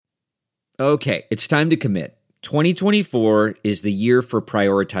Okay, it's time to commit. 2024 is the year for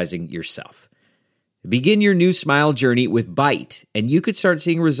prioritizing yourself. Begin your new smile journey with Byte, and you could start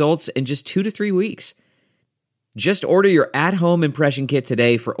seeing results in just 2 to 3 weeks. Just order your at-home impression kit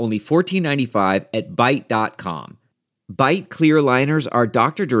today for only $14.95 at Byte.com. Byte clear liners are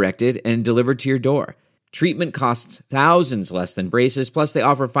doctor-directed and delivered to your door. Treatment costs thousands less than braces, plus they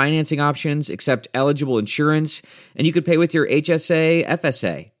offer financing options, accept eligible insurance, and you could pay with your HSA,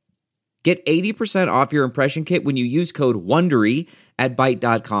 FSA. Get 80% off your impression kit when you use code WONDERY at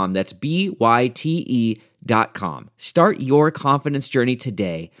Byte.com. That's BYTE.com. Start your confidence journey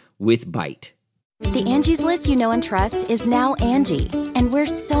today with Byte. The Angie's List you know and trust is now Angie, and we're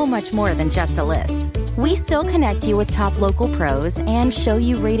so much more than just a list. We still connect you with top local pros and show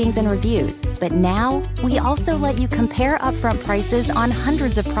you ratings and reviews, but now we also let you compare upfront prices on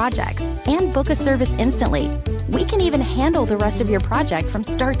hundreds of projects and book a service instantly. We can even handle the rest of your project from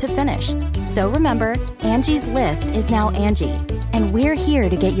start to finish. So remember, Angie's List is now Angie, and we're here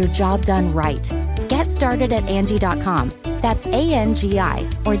to get your job done right. Get started at Angie.com. That's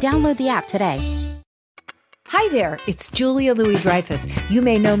ANGI, or download the app today. Hi there, it's Julia Louis-Dreyfus. You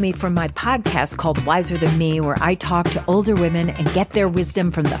may know me from my podcast called Wiser Than Me, where I talk to older women and get their wisdom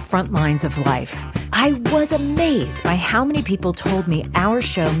from the front lines of life. I was amazed by how many people told me our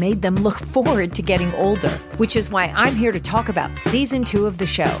show made them look forward to getting older, which is why I'm here to talk about season 2 of the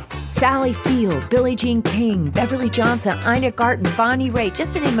show. Sally Field, Billie Jean King, Beverly Johnson, Ina Garten, Bonnie Raitt,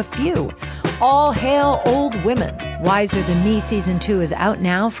 just to name a few. All hail old women. Wiser Than Me season 2 is out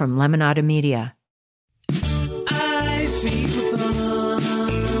now from Lemonada Media. I see the fun.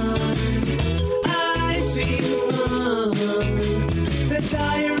 I see the fun. The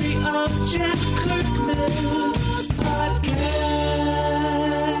Diary of Jen Kirkman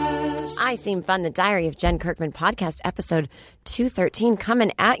podcast. I Seem Fun, the Diary of Jen Kirkman podcast, episode 213,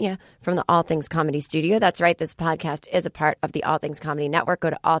 coming at you from the All Things Comedy studio. That's right, this podcast is a part of the All Things Comedy Network. Go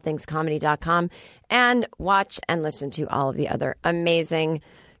to allthingscomedy.com and watch and listen to all of the other amazing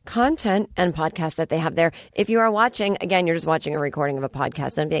content and podcasts that they have there. If you are watching, again, you're just watching a recording of a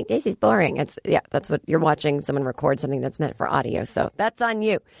podcast and be like, this is boring. That's what you're watching, someone record something that's meant for audio. So that's on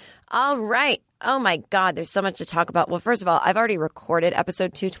you. All right. Oh my God, there's so much to talk about. Well, first of all, I've already recorded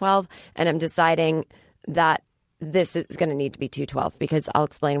episode 212 and I'm deciding that this is going to need to be 212 because I'll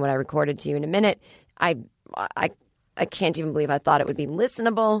explain what I recorded to you in a minute. I can't even believe I thought it would be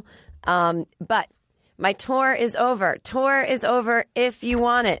listenable. But my tour is over. Tour is over if you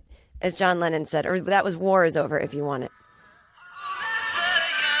want it, as John Lennon said. Or that was war is over if you want it.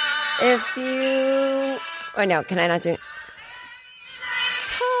 If you... Oh, no, can I not do it?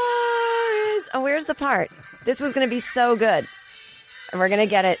 Tour is... Oh, where's the part? This was going to be so good. And we're going to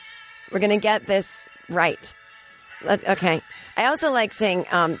get it. We're going to get this right. Okay. I also like saying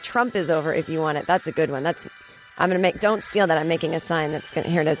Trump is over if you want it. That's a good one. I'm going to make... Don't steal that. I'm making a sign that's going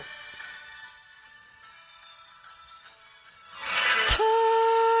to... Here it is.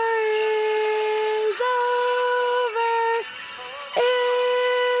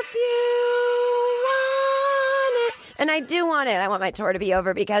 And I do want it. I want my tour to be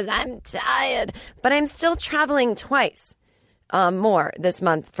over because I'm tired. But I'm still traveling twice more this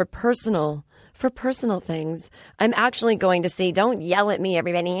month for personal things. I'm actually going to see, don't yell at me,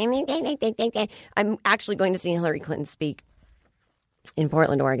 everybody. I'm actually going to see Hillary Clinton speak in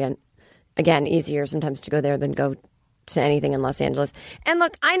Portland, Oregon. Again, easier sometimes to go there than go to anything in Los Angeles. And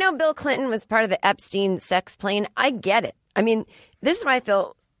look, I know Bill Clinton was part of the Epstein sex plane. I get it. I mean, this is what I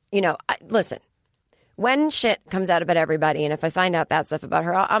feel, listen. When shit comes out about everybody, and if I find out bad stuff about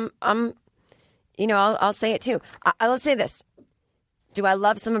her, I'll say it too. I'll say this. Do I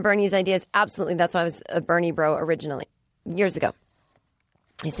love some of Bernie's ideas? Absolutely. That's why I was a Bernie bro originally, years ago.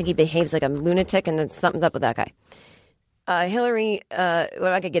 I just think he behaves like a lunatic, and then something's up with that guy. Hillary,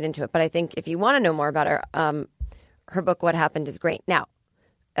 I could get into it, but I think if you want to know more about her, her book, What Happened, is great. Now,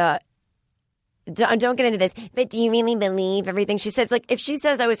 don't get into this, but do you really believe everything she says? Like, if she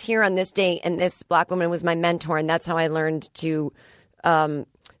says I was here on this date and this black woman was my mentor and that's how I learned to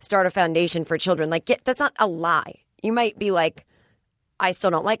start a foundation for children, that's not a lie. You might be like, I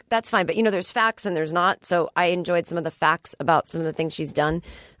still don't like, that's fine. But, there's facts and there's not. So I enjoyed some of the facts about some of the things she's done.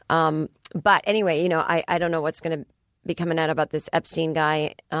 But anyway, I don't know what's going to be coming out about this Epstein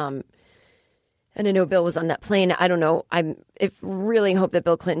guy. And I know Bill was on that plane. I don't know. I really hope that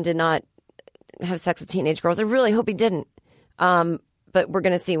Bill Clinton did not have sex with teenage girls. I really hope he didn't. But we're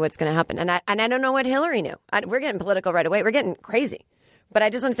going to see what's going to happen. And I don't know what Hillary knew. We're getting political right away. We're getting crazy. But I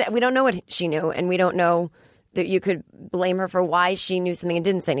just want to say, we don't know what she knew. And we don't know that you could blame her for why she knew something and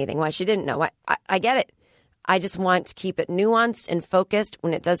didn't say anything, why she didn't know. I get it. I just want to keep it nuanced and focused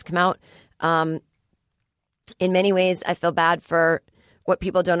when it does come out. In many ways, I feel bad for what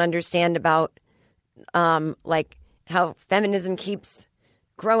people don't understand about like how feminism keeps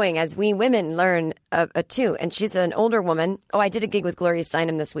growing as we women learn too. And she's an older woman. Oh, I did a gig with Gloria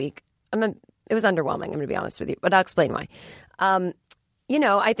Steinem this week. It was underwhelming, I'm going to be honest with you, but I'll explain why. You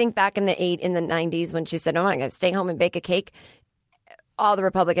know, I think back in the 90s when she said, "Oh, I'm going to stay home and bake a cake," all the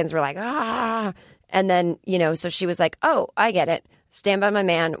Republicans were like, "Ah." And then, you know, so she was like, "Oh, I get it. Stand by my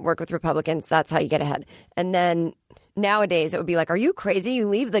man, work with Republicans. That's how you get ahead." And then nowadays it would be like, "Are you crazy? You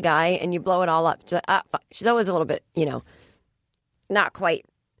leave the guy and you blow it all up." She's always a little bit, you know, not quite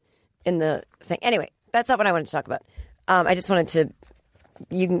in the thing. Anyway, that's not what I wanted to talk about. I just wanted to,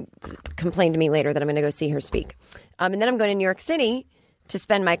 you can complain to me later that I'm going to go see her speak. And then I'm going to New York City to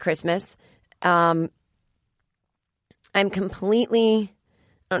spend my Christmas. I'm completely,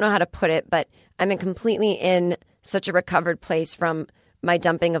 I don't know how to put it, but I'm completely in such a recovered place from my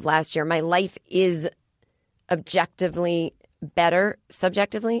dumping of last year. My life is objectively better,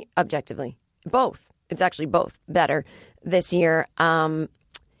 subjectively, objectively, both. It's actually both better this year.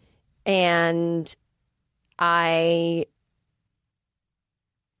 And I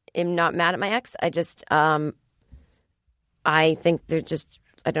am not mad at my ex. I just, I think they're just,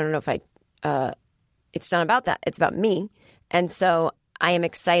 I don't know if it's not about that. It's about me. And so I am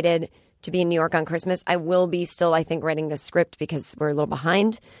excited to be in New York on Christmas. I will be still, I think, writing the script because we're a little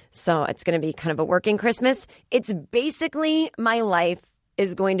behind. So it's going to be kind of a working Christmas. It's basically my life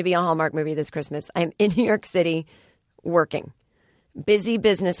is going to be a Hallmark movie this Christmas. I'm in New York City working. Busy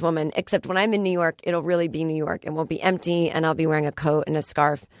businesswoman, except when I'm in New York, it'll really be New York. It won't be empty, and I'll be wearing a coat and a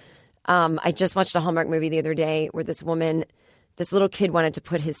scarf. I just watched a Hallmark movie the other day where this little kid wanted to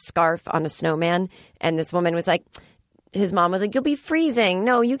put his scarf on a snowman, and this woman was like, his mom was like, "You'll be freezing.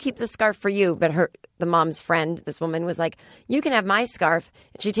 No, you keep the scarf for you." But the mom's friend, this woman was like, "You can have my scarf."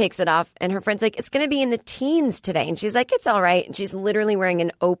 And she takes it off, and her friend's like, "It's going to be in the teens today." And she's like, "It's all right." And she's literally wearing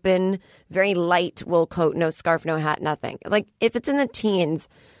an open, very light wool coat, no scarf, no hat, nothing. Like, if it's in the teens,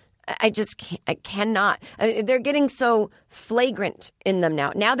 I just can't, I cannot. They're getting so flagrant in them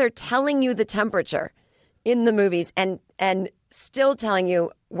now. Now they're telling you the temperature in the movies and still telling you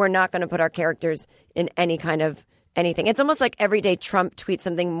we're not going to put our characters in any kind of anything. It's almost like every day Trump tweets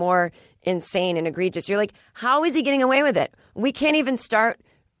something more insane and egregious. You're like, how is he getting away with it? We can't even start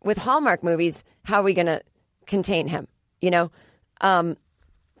with Hallmark movies. How are we going to contain him? You know,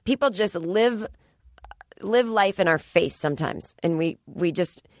 people just live life in our face sometimes. And we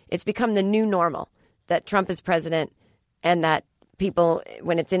just, it's become the new normal that Trump is president and that people,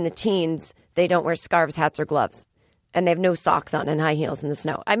 when it's in the teens, they don't wear scarves, hats, or gloves. And they have no socks on and high heels in the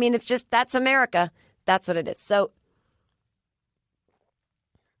snow. I mean, it's just, that's America. That's what it is. So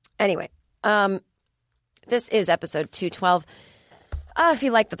anyway, this is episode 212. If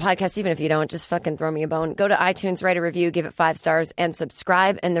you like the podcast, even if you don't, just fucking throw me a bone. Go to iTunes, write a review, give it 5 stars, and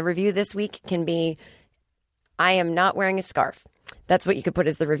subscribe. And the review this week can be, "I am not wearing a scarf." That's what you could put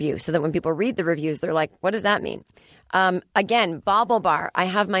as the review, so that when people read the reviews, they're like, what does that mean? Again, Bauble Bar. I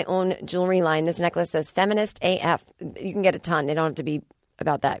have my own jewelry line. This necklace says Feminist AF. You can get a ton. They don't have to be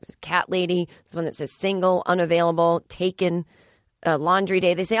about that. It was Cat Lady. There's one that says single, unavailable, taken, laundry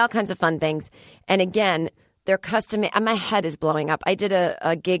day. They say all kinds of fun things. And again, they're custom. My head is blowing up. I did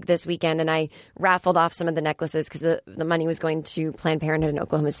a gig this weekend and I raffled off some of the necklaces because the money was going to Planned Parenthood in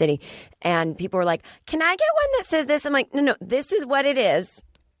Oklahoma City. And people were like, "Can I get one that says this?" I'm like, no, this is what it is.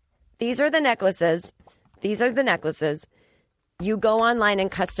 These are the necklaces. These are the necklaces. You go online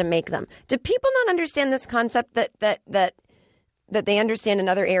and custom make them. Do people not understand this concept that they understand in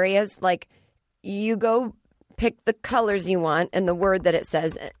other areas? Like, you go pick the colors you want and the word that it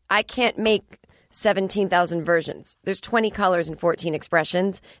says. I can't make 17,000 versions. There's 20 colors and 14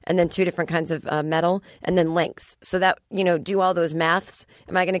 expressions, and then 2 different kinds of metal, and then lengths. So that, you know, do all those maths.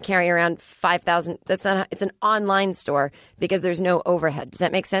 Am I going to carry around 5,000? That's not. It's an online store because there's no overhead. Does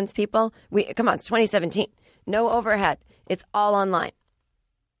that make sense, people? Come on, it's 2017. No overhead. It's all online.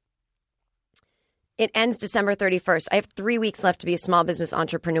 It ends December 31st. I have 3 weeks left to be a small business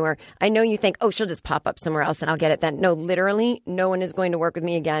entrepreneur. I know you think, oh, she'll just pop up somewhere else and I'll get it then. No, literally, no one is going to work with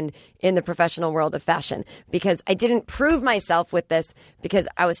me again in the professional world of fashion because I didn't prove myself with this because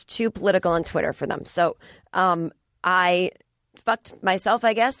I was too political on Twitter for them. So I fucked myself,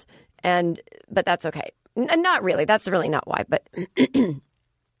 I guess, but that's okay. Not really. That's really not why, but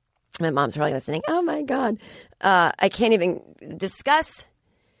my mom's probably listening. Oh, my God. I can't even discuss.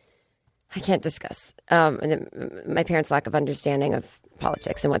 I can't discuss my parents' lack of understanding of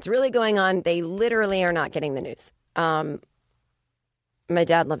politics and what's really going on. They literally are not getting the news. My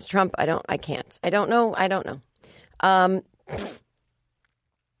dad loves Trump. I can't. I don't know.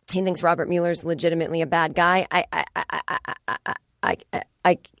 He thinks Robert Mueller's legitimately a bad guy. I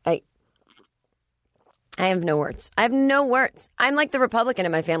have no words. I have no words. I'm like the Republican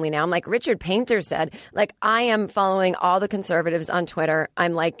in my family now. I'm like Richard Painter said. Like, I am following all the conservatives on Twitter.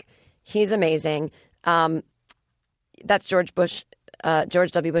 I'm like, he's amazing. That's George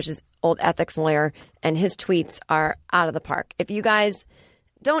W. Bush's old ethics lawyer, and his tweets are out of the park. If you guys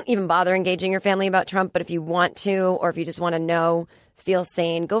don't even bother engaging your family about Trump, but if you want to, or if you just want to know, feel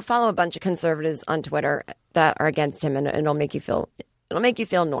sane, go follow a bunch of conservatives on Twitter that are against him, and it'll make you feel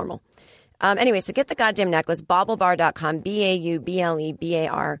normal. Anyway, so get the goddamn necklace, baublebar.com,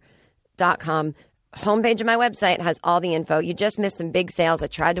 BAUBLEBAR.com. Homepage of my website has all the info. You just missed some big sales. I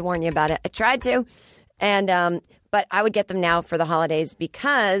tried to warn you about it. I tried to. And, but I would get them now for the holidays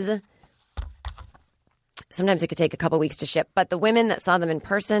because sometimes it could take a couple weeks to ship. But the women that saw them in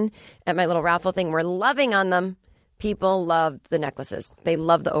person at my little raffle thing were loving on them. People loved the necklaces. They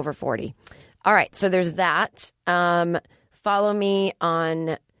love the over 40. All right. So there's that. Follow me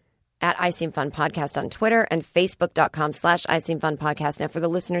on at I Seem Fun Podcast on Twitter and Facebook.com/I Seem Fun Podcast. Now, for the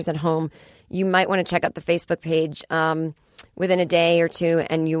listeners at home, you might want to check out the Facebook page within a day or two,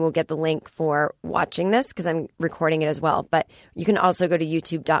 and you will get the link for watching this because I'm recording it as well. But you can also go to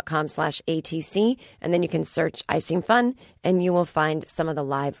youtube.com/ATC, and then you can search I Seem Fun, and you will find some of the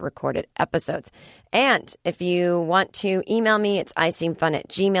live recorded episodes. And if you want to email me, it's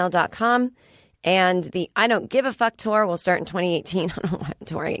iseemfun@gmail.com. And the I Don't Give a Fuck tour will start in 2018. I don't know why I'm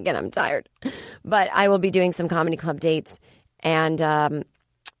touring again. I'm tired. But I will be doing some comedy club dates. And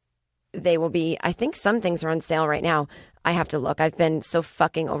they will be, I think some things are on sale right now. I have to look. I've been so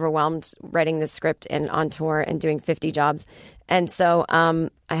fucking overwhelmed writing this script and on tour and doing 50 jobs. And so I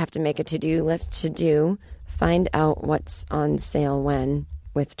have to make a to-do list find out what's on sale when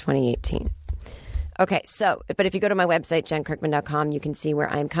with 2018. Okay, so, but if you go to my website, JenKirkman.com, you can see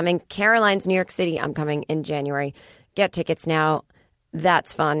where I'm coming. Caroline's New York City, I'm coming in January. Get tickets now.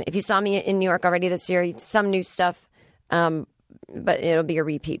 That's fun. If you saw me in New York already this year, some new stuff, but it'll be a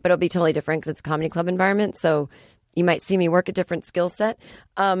repeat. But it'll be totally different because it's a comedy club environment, so you might see me work a different skill set.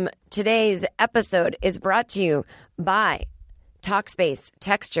 Today's episode is brought to you by Talkspace,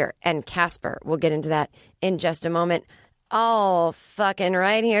 Texture, and Casper. We'll get into that in just a moment. All fucking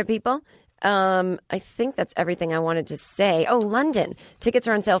right here, people. I think that's everything I wanted to say. Oh, London. Tickets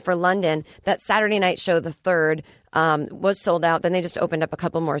are on sale for London. That Saturday night show, the 3rd, was sold out. Then they just opened up a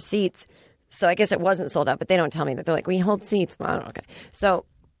couple more seats. So I guess it wasn't sold out, but they don't tell me that. They're like, we hold seats. Well, I don't know. Okay. So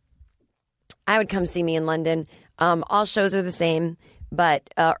I would come see me in London. All shows are the same, but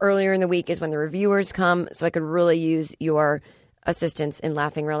earlier in the week is when the reviewers come. So I could really use your assistance in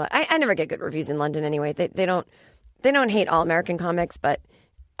laughing real loud. I never get good reviews in London anyway. They don't hate all American comics, but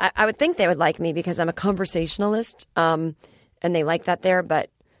I would think they would like me because I'm a conversationalist, and they like that there.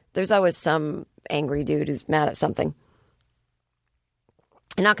 But there's always some angry dude who's mad at something.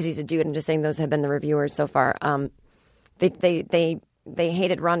 And not because he's a dude. I'm just saying those have been the reviewers so far. They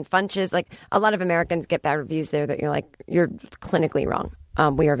hated Ron Funches. Like, a lot of Americans get bad reviews there that you're like, you're clinically wrong.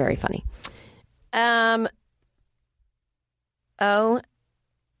 We are very funny.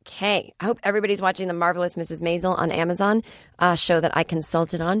 Okay. I hope everybody's watching The Marvelous Mrs. Maisel on Amazon, a show that I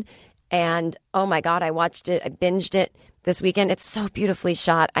consulted on. And oh my God, I watched it. I binged it this weekend. It's so beautifully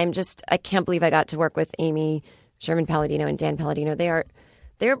shot. I can't believe I got to work with Amy Sherman Palladino and Dan Palladino. They are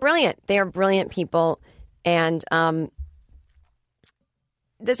brilliant. They are brilliant people. And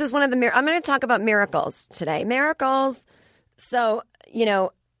this is one of the I'm going to talk about miracles today. Miracles. So,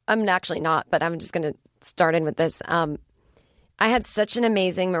 I'm actually not, but I'm just going to start in with this. I had such an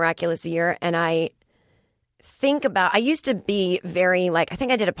amazing, miraculous year, and I used to be very I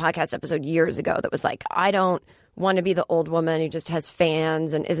think I did a podcast episode years ago that was like, I don't want to be the old woman who just has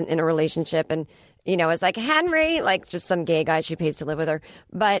fans and isn't in a relationship. And, it's like, Henry, like just some gay guy she pays to live with her.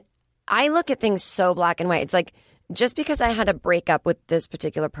 But I look at things so black and white. It's like, just because I had a breakup with this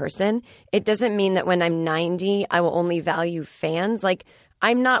particular person, it doesn't mean that when I'm 90, I will only value fans. Like,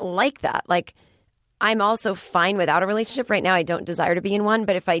 I'm not like that. Like, I'm also fine without a relationship right now. I don't desire to be in one.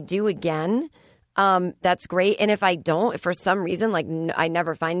 But if I do again, that's great. And if I don't, if for some reason, I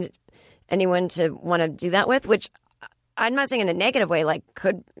never find anyone to want to do that with, which I'm not saying in a negative way,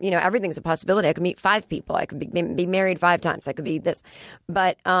 everything's a possibility. I could meet 5 people. I could be married 5 times. I could be this.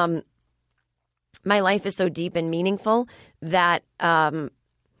 But my life is so deep and meaningful that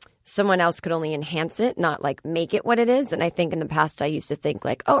someone else could only enhance it, not make it what it is. And I think in the past I used to think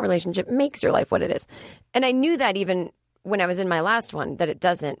a relationship makes your life what it is. And I knew that even when I was in my last one, that it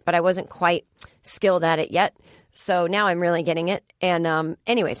doesn't, but I wasn't quite skilled at it yet. So now I'm really getting it. And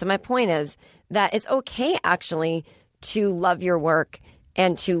anyway, so my point is that it's okay actually to love your work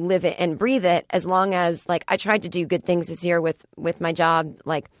and to live it and breathe it, as long as like I tried to do good things this year with my job,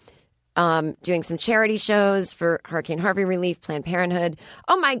 like doing some charity shows for Hurricane Harvey relief, Planned Parenthood.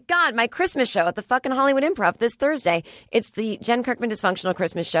 Oh my God, my Christmas show at the fucking Hollywood Improv this Thursday. It's the Jen Kirkman Dysfunctional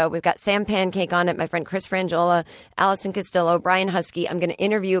Christmas Show. We've got Sam Pancake on it, my friend Chris Frangiola, Allison Castillo, Brian Husky. I'm going to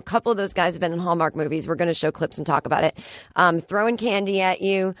interview a couple of those guys who've been in Hallmark movies. We're going to show clips and talk about it. Throwing candy at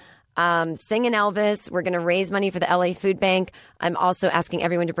you. Singing Elvis. We're going to raise money for the LA Food Bank. I'm also asking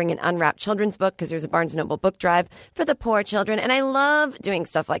everyone to bring an unwrapped children's book because there's a Barnes & Noble book drive for the poor children. And I love doing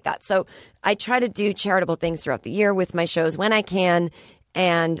stuff like that. So I try to do charitable things throughout the year with my shows when I can.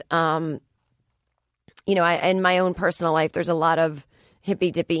 And, you know, in my own personal life, there's a lot of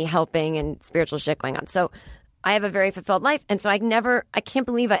hippy-dippy helping and spiritual shit going on. So I have a very fulfilled life. And so I can't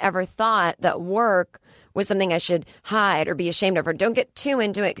believe I ever thought that work was something I should hide or be ashamed of, or don't get too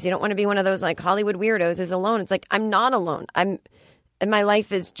into it because you don't want to be one of those like Hollywood weirdos is alone. It's like, I'm not alone. And my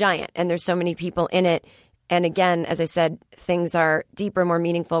life is giant and there's so many people in it. And again, as I said, things are deeper, more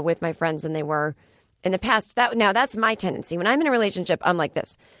meaningful with my friends than they were in the past. Now that's my tendency. When I'm in a relationship, I'm like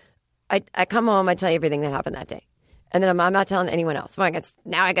this. I come home, I tell you everything that happened that day. And then I'm not telling anyone else. Well,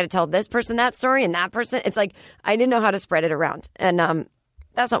 now I got to tell this person that story and that person. It's like, I didn't know how to spread it around. And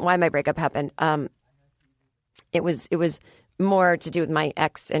that's not why my breakup happened. It was more to do with my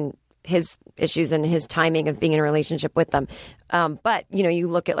ex and his issues and his timing of being in a relationship with them. But, you know, you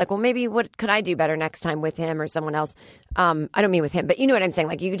look at like, well, maybe what could I do better next time with him or someone else? I don't mean with him, but you know what I'm saying?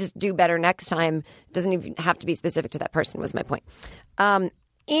 Like you could just do better next time. Doesn't even have to be specific to that person was my point.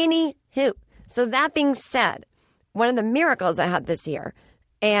 Anywho, so that being said, one of the miracles I had this year,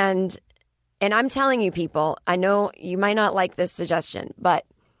 and I'm telling you people, I know you might not like this suggestion, but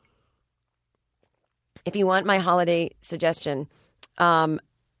if you want my holiday suggestion,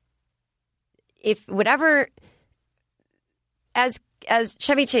 if whatever, as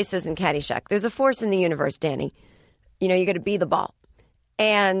Chevy Chase says in Caddyshack, there's a force in the universe, Danny. You know, you got to be the ball.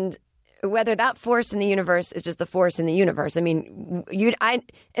 And whether that force in the universe is just the force in the universe. I mean,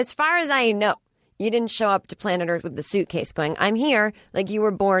 as far as I know, you didn't show up to planet Earth with the suitcase going, I'm here, like you were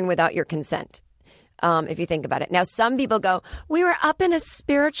born without your consent, if you think about it. Now, some people go, we were up in a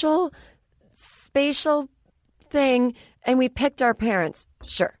spiritual spatial thing and we picked our parents.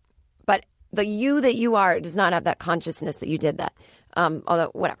 Sure. But the you that you are does not have that consciousness that you did that.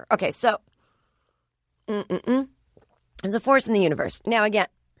 Although, whatever. Okay, so there's a force in the universe. Now, again,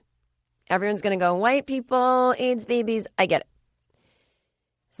 everyone's going to go, white people, AIDS babies. I get it.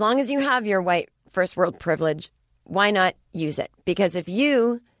 As long as you have your white first world privilege, why not use it? Because if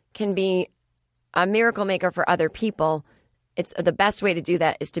you can be a miracle maker for other people, it's the best way to do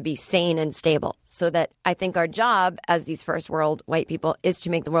that is to be sane and stable. So that I think our job as these first world white people is to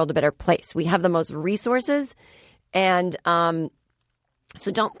make the world a better place. We have the most resources. And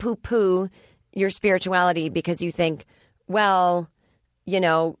so don't poo-poo your spirituality because you think, well, you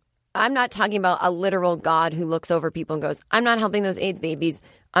know, I'm not talking about a literal God who looks over people and goes, I'm not helping those AIDS babies.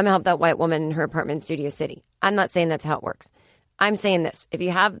 I'm going to help that white woman in her apartment in Studio City. I'm not saying that's how it works. I'm saying this. If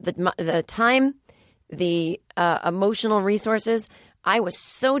you have the time, the emotional resources. I was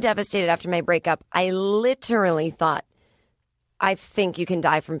so devastated after my breakup. I literally thought, I think you can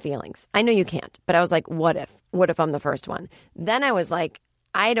die from feelings. I know you can't, but I was like, what if? What if I'm the first one? Then I was like,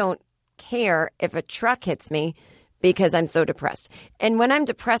 I don't care if a truck hits me because I'm so depressed. And when I'm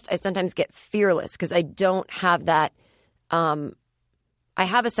depressed, I sometimes get fearless because I don't have that. I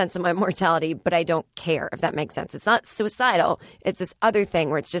have a sense of my mortality, but I don't care, if that makes sense. It's not suicidal. It's this other thing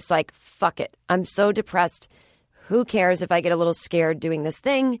where it's just like, fuck it. I'm so depressed. Who cares if I get a little scared doing this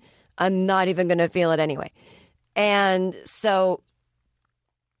thing? I'm not even going to feel it anyway. And so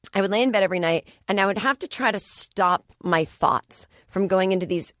I would lay in bed every night and I would have to try to stop my thoughts from going into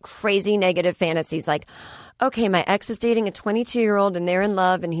these crazy negative fantasies like, okay, my ex is dating a 22-year-old and they're in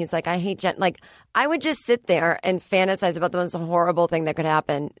love and he's like, I hate Jen. Like, I would just sit there and fantasize about the most horrible thing that could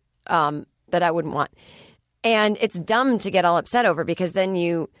happen that I wouldn't want. And it's dumb to get all upset over because then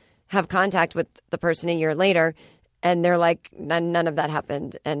you have contact with the person a year later and they're like, none of that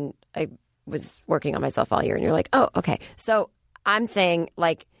happened. And I was working on myself all year. And you're like, oh, okay. So I'm saying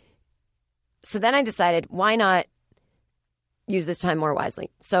like, so then I decided, why not use this time more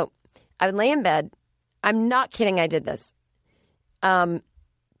wisely? So I would lay in bed. I'm not kidding. I did this. Because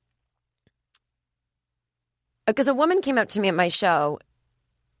a woman came up to me at my show.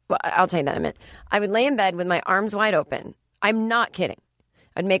 Well, I'll tell you that in a minute. I would lay in bed with my arms wide open. I'm not kidding.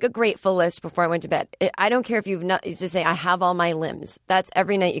 I'd make a grateful list before I went to bed. I don't care if you've not used to say, I have all my limbs. That's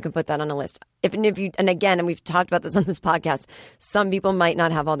every night you can put that on a list. And again, and we've talked about this on this podcast, some people might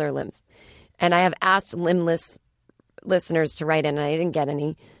not have all their limbs. And I have asked limbless listeners to write in, and I didn't get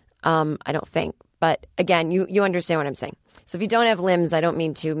any. I don't think. But again, you understand what I'm saying. So if you don't have limbs, I don't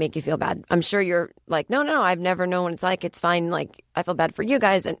mean to make you feel bad. I'm sure you're like, no, I've never known what it's like. It's fine. Like, I feel bad for you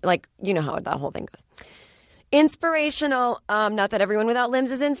guys. And like, you know how that whole thing goes. Inspirational. Not that everyone without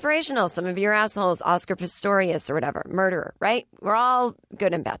limbs is inspirational. Some of you are assholes, Oscar Pistorius or whatever, murderer, right? We're all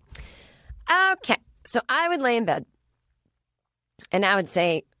good and bad. Okay. So I would lay in bed and I would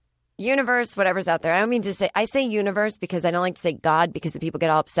say, universe, whatever's out there. I don't mean to say, I say universe because I don't like to say God because people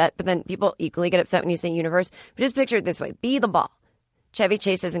get all upset, but then people equally get upset when you say universe. But just picture it this way. Be the ball. Chevy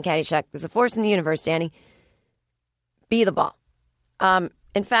Chase says in Caddyshack, there's a force in the universe, Danny. Be the ball.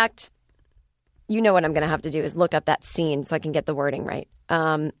 In fact, you know what I'm going to have to do is look up that scene so I can get the wording right.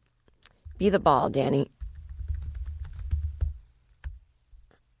 Be the ball, Danny.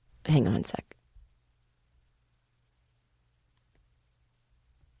 Hang on a sec.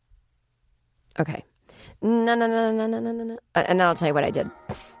 Okay. No. And then I'll tell you what I did.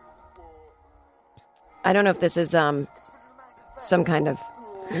 I don't know if this is some kind of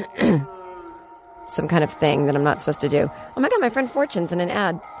thing that I'm not supposed to do. Oh my God, my friend Fortune's in an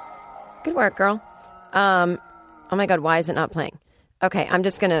ad. Good work, girl. Oh my God, why is it not playing? Okay, I'm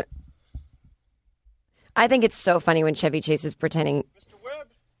just gonna. I think it's so funny when Chevy Chase is pretending. Mr.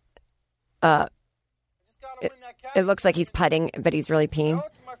 Webb. It looks like he's putting, but he's really peeing.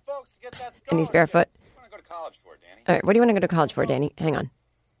 And he's barefoot. What do you want to go to college for, Danny? All right, what do you want to go to college for, Danny? Hang on.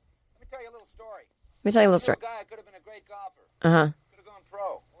 Let me tell you a little story. Guy could have been a great golfer. Uh-huh. Could have gone pro.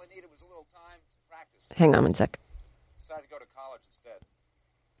 All I needed was a little time, some practice. Hang on one sec. Decided to go to college instead.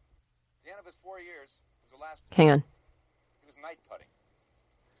 At the end of his 4 years was the last. Hang on. He was night putting.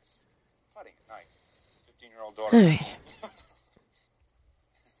 Just putting at night. 15-year-old daughter. All right.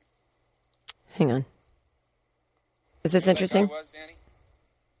 Hang on. Is this interesting? Was, Danny?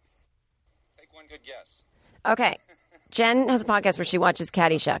 Take one good guess. Okay. Jen has a podcast where she watches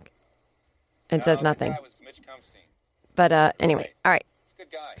Caddyshack and says nothing. That was Mitch Kumstein. But anyway, all right. He's a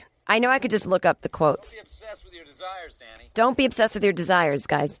good guy. I know I could just look up the quotes. Don't be obsessed with your desires, Danny. Don't be obsessed with your desires,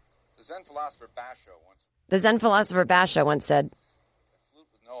 guys. The Zen philosopher Basho once said, a flute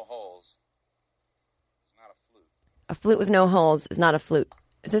with no holes is not a flute. A flute with no holes is not a flute.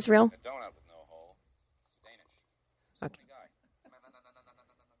 Is this real? A donut with no hole is Danish. Okay.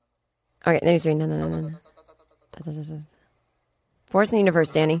 Guy. Okay, then he's reading. No. Force in the universe,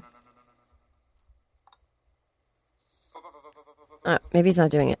 Danny. Maybe he's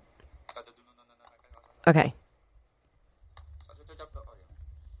not doing it. Okay.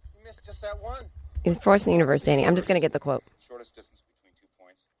 You missed just that one. He's force in the universe, Danny. I'm just going to get the quote. Shortest distance between 2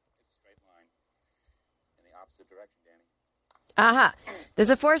 points is a straight line in the opposite direction, Danny. Aha. There's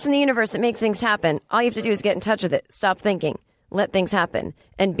a force in the universe that makes things happen. All you have to do is get in touch with it. Stop thinking. Let things happen.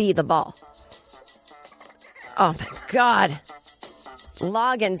 And be the ball. Oh, my God.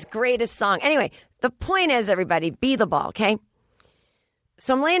 Logan's greatest song. Anyway, the point is, everybody, be the ball, okay?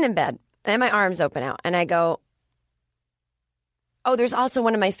 So I'm laying in bed, and my arms open out, and I go, oh, there's also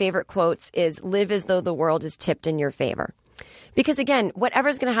one of my favorite quotes is, live as though the world is tipped in your favor. Because, again,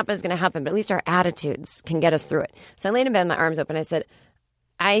 whatever's going to happen is going to happen, but at least our attitudes can get us through it. So I laid in bed, my arms open. I said,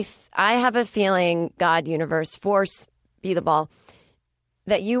 I have a feeling, God, universe, force, be the ball,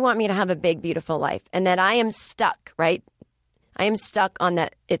 that you want me to have a big, beautiful life and that I am stuck, right? I am stuck on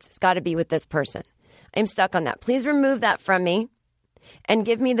that. It's got to be with this person. I'm stuck on that. Please remove that from me and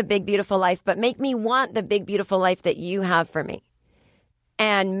give me the big, beautiful life, but make me want the big, beautiful life that you have for me.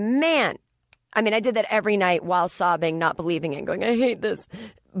 And man, I mean, I did that every night while sobbing, not believing it, going, I hate this.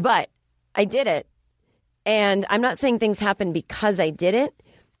 But I did it. And I'm not saying things happened because I did it.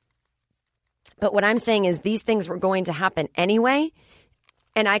 But what I'm saying is these things were going to happen anyway.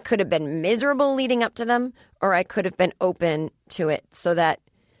 And I could have been miserable leading up to them, or I could have been open to it so that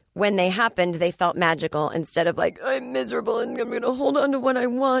when they happened, they felt magical instead of like, I'm miserable and I'm going to hold on to what I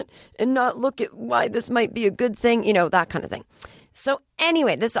want and not look at why this might be a good thing, you know, that kind of thing. So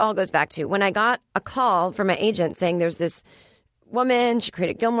anyway, this all goes back to when I got a call from my agent saying there's this woman, she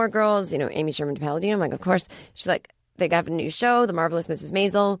created Gilmore Girls, you know, Amy Sherman Palladino. I'm like, of course. She's like, they have a new show, The Marvelous Mrs.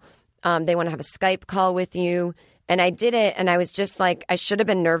 Maisel. They want to have a Skype call with you. And I did it. And I was just like, I should have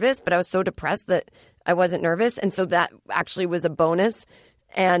been nervous, but I was so depressed that I wasn't nervous. And so that actually was a bonus.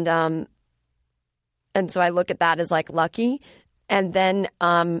 And so I look at that as like lucky. And then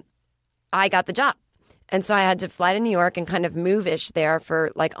I got the job. And so I had to fly to New York and kind of move-ish there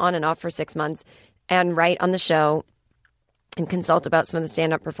for like on and off for 6 months and write on the show and consult about some of the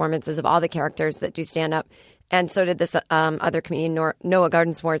stand-up performances of all the characters that do stand-up. And so did this other comedian, Noah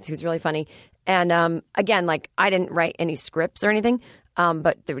Gardenswartz, who's really funny. And again, like I didn't write any scripts or anything.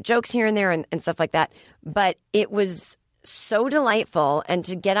 But there were jokes here and there and stuff like that. But it was so delightful. And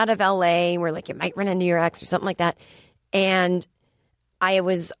to get out of LA where like you might run into your ex or something like that. And I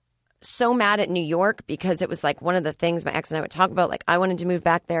was so mad at New York because it was like one of the things my ex and I would talk about. Like I wanted to move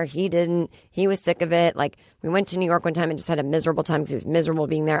back there. He didn't. He was sick of it. Like we went to New York one time and just had a miserable time because he was miserable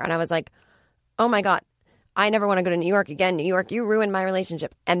being there. And I was like, oh my God, I never want to go to New York again. New York, you ruined my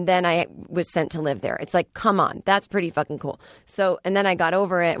relationship. And then I was sent to live there. It's like, come on, that's pretty fucking cool. So, and then I got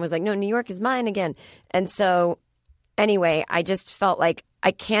over it and was like, no, New York is mine again. And so anyway, I just felt like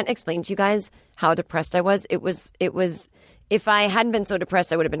I can't explain to you guys how depressed I was. It was, if I hadn't been so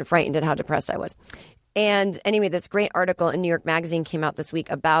depressed, I would have been frightened at how depressed I was. And anyway, this great article in New York Magazine came out this week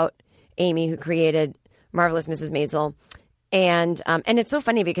about Amy, who created Marvelous Mrs. Maisel. And it's so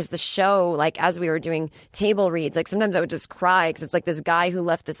funny because the show, like as we were doing table reads, like sometimes I would just cry because it's like this guy who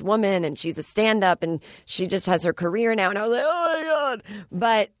left this woman and she's a stand-up and she just has her career now. And I was like, oh my God.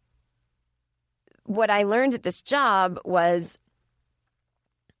 But what I learned at this job was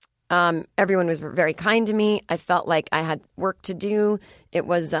everyone was very kind to me. I felt like I had work to do. It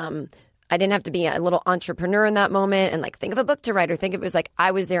was, I didn't have to be a little entrepreneur in that moment and like think of a book to write or think of it was like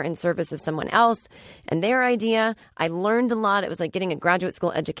I was there in service of someone else and their idea. I learned a lot. It was like getting a graduate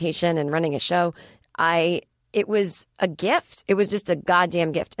school education and running a show. It was a gift. It was just a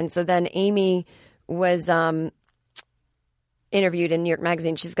goddamn gift. And so then Amy was interviewed in New York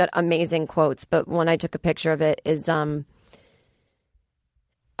Magazine. She's got amazing quotes, but one I took a picture of it is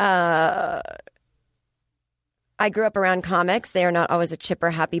I grew up around comics. They are not always a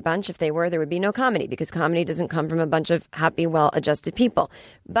chipper, happy bunch. If they were, there would be no comedy because comedy doesn't come from a bunch of happy, well-adjusted people.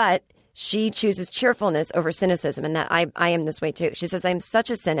 But she chooses cheerfulness over cynicism, and that I am this way too. She says, I'm such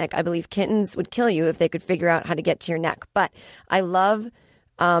a cynic. I believe kittens would kill you if they could figure out how to get to your neck. But I love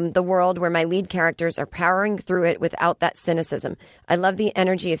the world where my lead characters are powering through it without that cynicism. I love the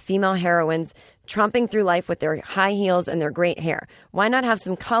energy of female heroines tromping through life with their high heels and their great hair. Why not have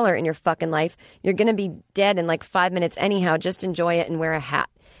some color in your fucking life? You're going to be dead in like 5 minutes anyhow. Just enjoy it and wear a hat.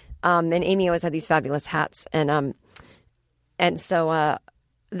 And Amy always had these fabulous hats. And so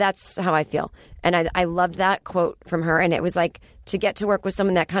that's how I feel. And I loved that quote from her. And it was like to get to work with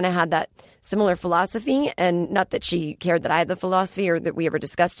someone that kind of had that similar philosophy, and not that she cared that I had the philosophy or that we ever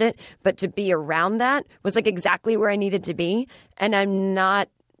discussed it, but to be around that was like exactly where I needed to be. And I'm not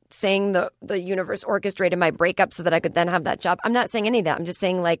saying the universe orchestrated my breakup so that I could then have that job. I'm not saying any of that. I'm just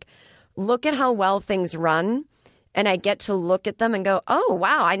saying like, look at how well things run. And I get to look at them and go, oh,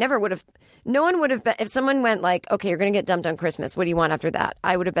 wow, I never would have, no one would have been, if someone went like, okay, you're going to get dumped on Christmas. What do you want after that?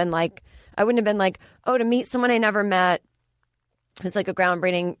 I would have been like, I wouldn't have been like, oh, to meet someone I never met who's like a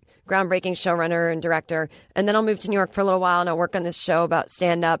groundbreaking showrunner and director. And then I'll move to New York for a little while and I'll work on this show about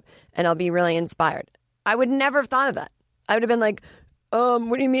stand-up and I'll be really inspired. I would never have thought of that. I would have been like,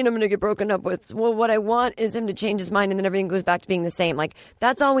 what do you mean I'm going to get broken up with? Well, what I want is him to change his mind and then everything goes back to being the same. Like,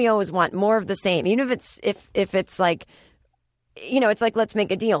 that's all we always want, more of the same. Even if it's like, you know, it's like, let's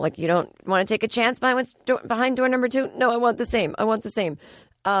make a deal. Like, you don't want to take a chance behind door number 2? No, I want the same. I want the same.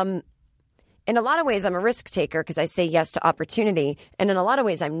 In a lot of ways, I'm a risk taker because I say yes to opportunity. And in a lot of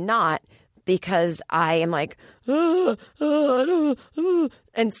ways, I'm not because I am like, and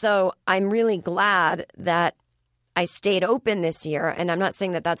so I'm really glad that I stayed open this year. And I'm not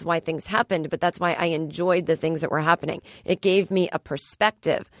saying that that's why things happened, but that's why I enjoyed the things that were happening. It gave me a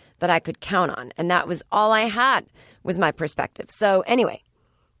perspective that I could count on. And that was all I had was my perspective. So anyway,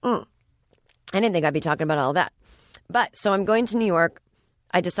 I didn't think I'd be talking about all that. But so I'm going to New York.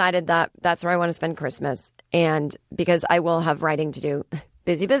 I decided that that's where I want to spend Christmas. And because I will have writing to do,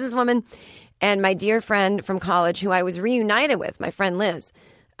 busy businesswoman. And my dear friend from college who I was reunited with, my friend Liz,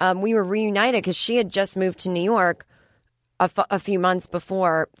 we were reunited because she had just moved to New York a few months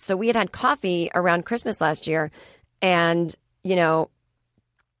before. So we had coffee around Christmas last year. And, you know,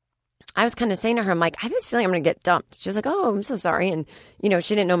 I was kind of saying to her, I'm like, I have this feeling I'm going to get dumped. She was like, oh, I'm so sorry. And, you know,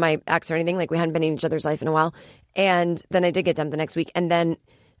 she didn't know my ex or anything. Like, we hadn't been in each other's life in a while. And then I did get dumped the next week. And then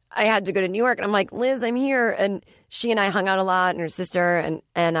I had to go to New York. And I'm like, Liz, I'm here. And she and I hung out a lot, and her sister.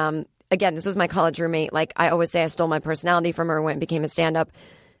 And again, this was my college roommate. Like, I always say I stole my personality from her when it became a stand-up.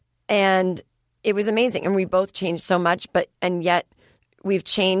 And it was amazing. And we both changed so much. And yet we've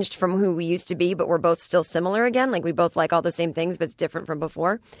changed from who we used to be, but we're both still similar again. Like, we both like all the same things, but it's different from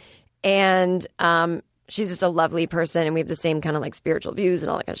before. And she's just a lovely person, and we have the same kind of like spiritual views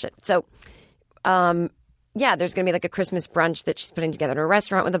and all that kind of shit. So, yeah, there's going to be like a Christmas brunch that she's putting together at a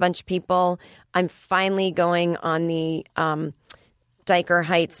restaurant with a bunch of people. I'm finally going on the Dyker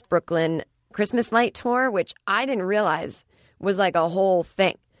Heights, Brooklyn Christmas light tour, which I didn't realize was like a whole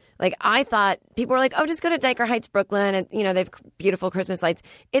thing. Like, I thought people were like, oh, just go to Diker Heights, Brooklyn. And, you know, they have beautiful Christmas lights.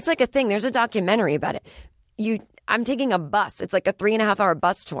 It's like a thing. There's a documentary about it. I'm taking a bus. It's like a 3.5-hour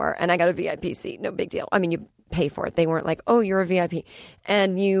bus tour, and I got a VIP seat. No big deal. I mean, you pay for it. They weren't like, oh, you're a VIP.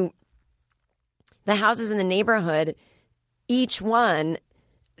 And the houses in the neighborhood, each one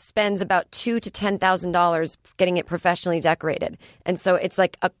spends about $2,000 to $10,000 getting it professionally decorated. And so it's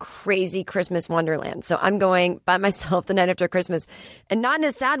like a crazy Christmas wonderland. So I'm going by myself the night after Christmas, and not in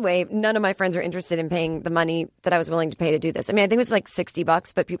a sad way. None of my friends are interested in paying the money that I was willing to pay to do this. I mean, I think it was like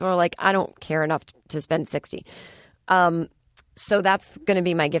 $60, but people are like, I don't care enough to spend 60. So that's going to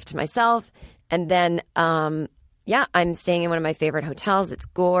be my gift to myself. And then, I'm staying in one of my favorite hotels. It's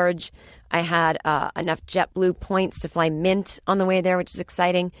gorge. I had enough JetBlue points to fly Mint on the way there, which is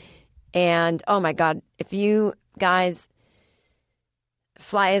exciting. And oh my God, if you guys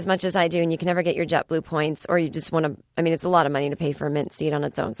fly as much as I do and you can never get your JetBlue points, or you just want to, I mean, it's a lot of money to pay for a Mint seat on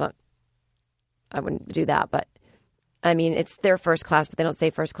its own. So I wouldn't do that. But I mean, it's their first class, but they don't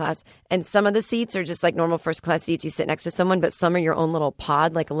say first class. And some of the seats are just like normal first class seats. You sit next to someone, but some are your own little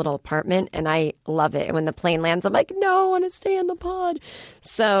pod, like a little apartment. And I love it. And when the plane lands, I'm like, no, I want to stay in the pod.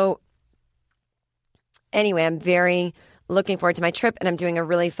 So anyway, I'm very looking forward to my trip, and I'm doing a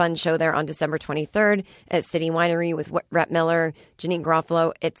really fun show there on December 23rd at City Winery with Rhett Miller, Janine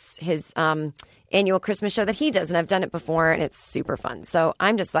Garofalo. It's his annual Christmas show that he does, and I've done it before, and it's super fun. So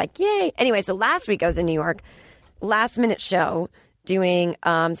I'm just like, yay. Anyway, so last week I was in New York, last-minute show, doing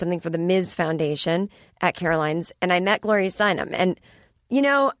something for the Ms. Foundation at Caroline's, and I met Gloria Steinem. And, you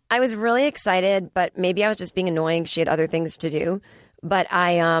know, I was really excited, but maybe I was just being annoying. She had other things to do. But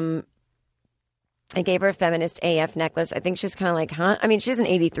I gave her a feminist AF necklace. I think she was kind of like, huh? I mean, she's an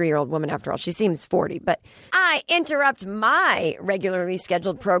 83-year-old woman after all. She seems 40. But I interrupt my regularly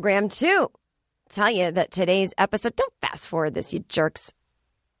scheduled program to tell you that today's episode, don't fast forward this, you jerks.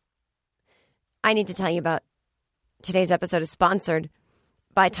 I need to tell you about today's episode is sponsored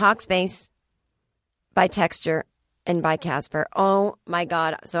by Talkspace, by Texture, and by Casper. Oh my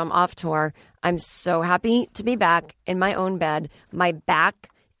God. So I'm off tour. I'm so happy to be back in my own bed. My back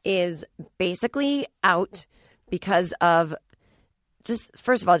is basically out because of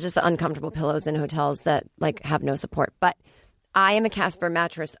first of all, just the uncomfortable pillows in hotels that like have no support. But I am a Casper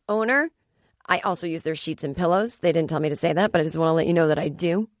mattress owner. I also use their sheets and pillows. They didn't tell me to say that, but I just want to let you know that I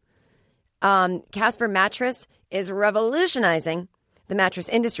do. Casper mattress is revolutionizing the mattress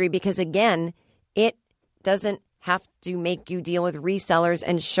industry because, again, it doesn't have to make you deal with resellers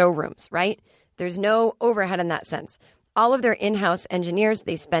and showrooms, right? There's no overhead in that sense. All of their in-house engineers,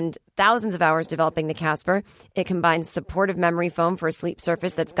 they spend thousands of hours developing the Casper. It combines supportive memory foam for a sleep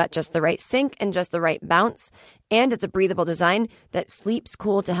surface that's got just the right sink and just the right bounce. And it's a breathable design that sleeps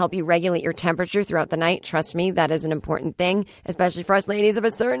cool to help you regulate your temperature throughout the night. Trust me, that is an important thing, especially for us ladies of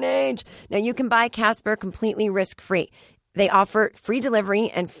a certain age. Now, you can buy Casper completely risk-free. They offer free delivery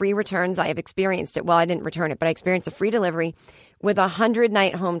and free returns. I have experienced it. Well, I didn't return it, but I experienced a free delivery with a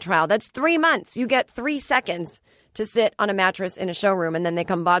 100-night home trial. That's 3 months. You get 3 seconds to sit on a mattress in a showroom, and then they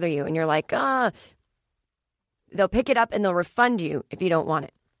come bother you, and you're like, they'll pick it up and they'll refund you if you don't want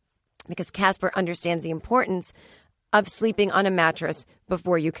it. Because Casper understands the importance of sleeping on a mattress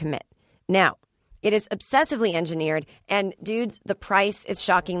before you commit. Now, it is obsessively engineered, and dudes, the price is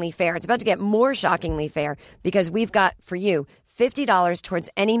shockingly fair. It's about to get more shockingly fair because we've got for you $50 towards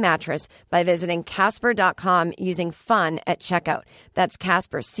any mattress by visiting Casper.com using FUN at checkout. That's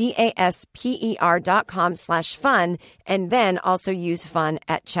Casper, CASPER.com/fun, and then also use FUN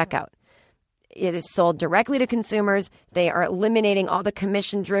at checkout. It is sold directly to consumers. They are eliminating all the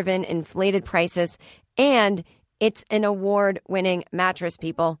commission-driven, inflated prices, and it's an award-winning mattress,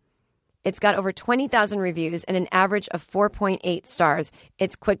 people. It's got over 20,000 reviews and an average of 4.8 stars.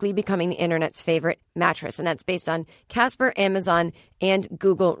 It's quickly becoming the internet's favorite mattress, and that's based on Casper, Amazon, and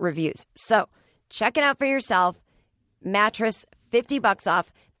Google reviews. So check it out for yourself. Mattress, $50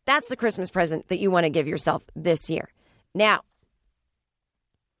 off. That's the Christmas present that you want to give yourself this year. Now,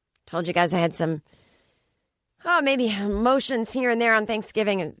 told you guys I had some, maybe emotions here and there on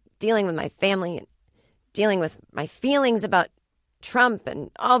Thanksgiving and dealing with my family and dealing with my feelings about Trump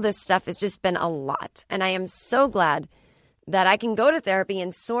and all this stuff has just been a lot. And I am so glad that I can go to therapy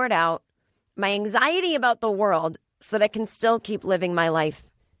and sort out my anxiety about the world so that I can still keep living my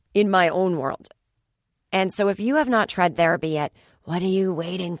life in my own world. And so if you have not tried therapy yet, what are you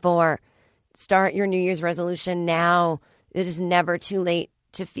waiting for? Start your New Year's resolution now. It is never too late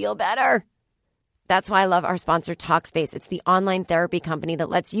to feel better. That's why I love our sponsor, Talkspace. It's the online therapy company that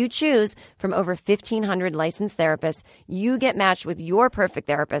lets you choose from over 1,500 licensed therapists. You get matched with your perfect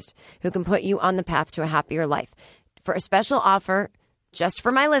therapist who can put you on the path to a happier life. For a special offer just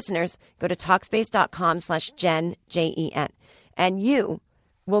for my listeners, go to Talkspace.com/Jen, Jen, and you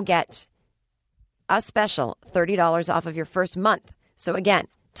will get a special $30 off of your first month. So again,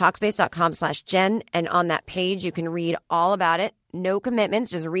 Talkspace.com/Jen, and on that page, you can read all about it. No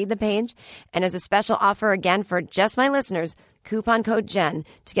commitments, just read the page. And as a special offer, again, for just my listeners, coupon code Jen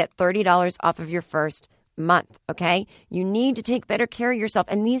to get $30 off of your first month, okay? You need to take better care of yourself.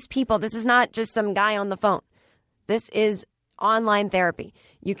 And these people, this is not just some guy on the phone. This is online therapy.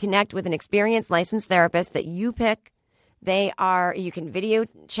 You connect with an experienced licensed therapist that you pick. You can video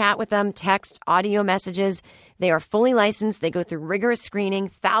chat with them, text, audio messages. They are fully licensed. They go through rigorous screening,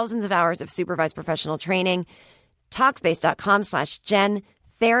 thousands of hours of supervised professional training. Talkspace.com/Jen,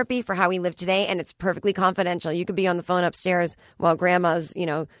 therapy for how we live today. And it's perfectly confidential. You could be on the phone upstairs while grandma's,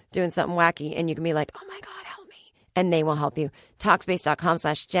 doing something wacky. And you can be like, oh my God, help me. And they will help you.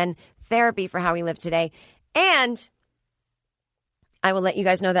 Talkspace.com/Jen, therapy for how we live today. And I will let you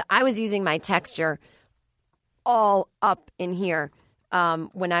guys know that I was using my Texture all up in here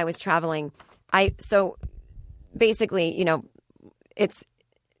when I was traveling. So basically, it's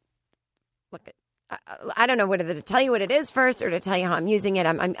look. I don't know whether to tell you what it is first or to tell you how I'm using it.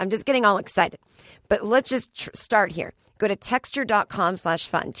 I'm just getting all excited. But let's just start here. Go to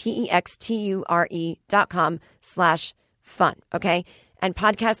texture.com/fun, TEXTURE.com/fun. Okay, and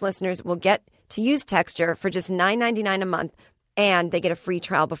podcast listeners will get to use Texture for just $9.99 a month. And they get a free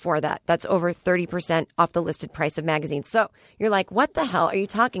trial before that. That's over 30% off the listed price of magazines. So you're like, what the hell are you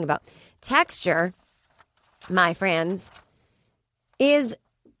talking about? Texture, my friends, is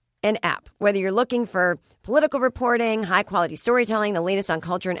an app. Whether you're looking for political reporting, high-quality storytelling, the latest on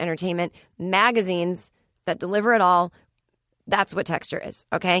culture and entertainment, magazines that deliver it all, that's what Texture is,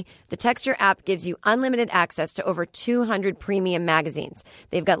 okay? The Texture app gives you unlimited access to over 200 premium magazines.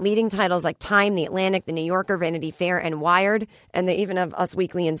 They've got leading titles like Time, The Atlantic, The New Yorker, Vanity Fair, and Wired. And they even have Us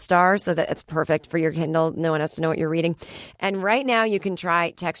Weekly and Star, so that it's perfect for your Kindle. No one has to know what you're reading. And right now, you can try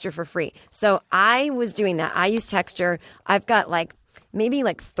Texture for free. So I was doing that. I use Texture. I've got maybe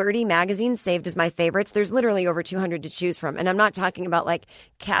 30 magazines saved as my favorites. There's literally over 200 to choose from. And I'm not talking about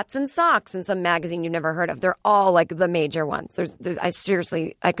Cats and Socks and some magazine you've never heard of. They're all the major ones.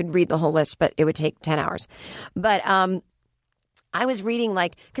 I could read the whole list, but it would take 10 hours. But I was reading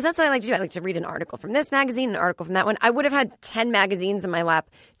because that's what I like to do. I like to read an article from this magazine, an article from that one. I would have had 10 magazines in my lap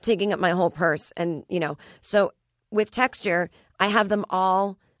taking up my whole purse. And, so with Texture, I have them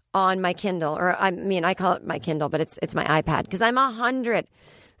all on my Kindle, or I call it my Kindle, but it's my iPad because I'm 100.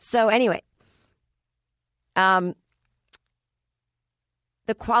 So anyway, the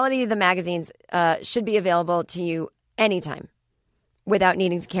quality of the magazines should be available to you anytime without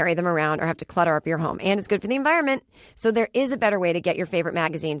needing to carry them around or have to clutter up your home. And it's good for the environment. So there is a better way to get your favorite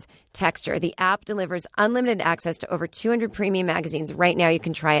magazines. Texture. The app delivers unlimited access to over 200 premium magazines. Right now, you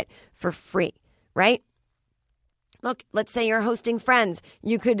can try it for free, right? Look, let's say you're hosting friends.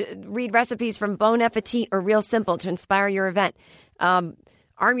 You could read recipes from Bon Appetit or Real Simple to inspire your event. Arm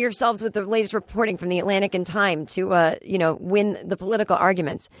yourselves with the latest reporting from The Atlantic and Time to, win the political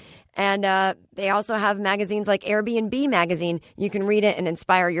arguments. And they also have magazines like Airbnb Magazine. You can read it and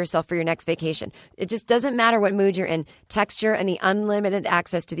inspire yourself for your next vacation. It just doesn't matter what mood you're in. Texture and the unlimited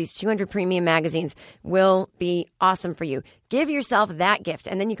access to these 200 premium magazines will be awesome for you. Give yourself that gift,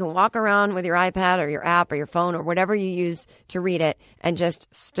 and then you can walk around with your iPad or your app or your phone or whatever you use to read it and just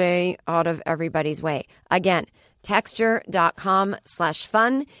stay out of everybody's way. Again,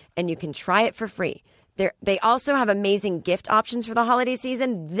 Texture.com/fun, and you can try it for free. They also have amazing gift options for the holiday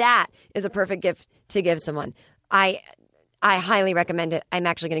season. That is a perfect gift to give someone. I highly recommend it. I'm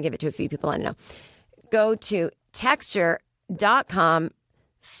actually going to give it to a few people I know. Go to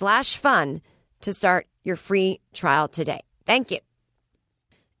Texture.com/fun to start your free trial today. Thank you.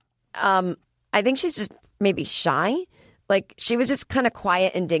 I think she's just maybe shy. She was just kind of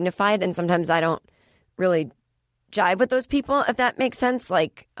quiet and dignified, and sometimes I don't really jive with those people, if that makes sense.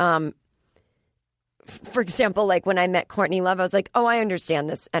 For example, when I met Courtney Love, I was like, oh, I understand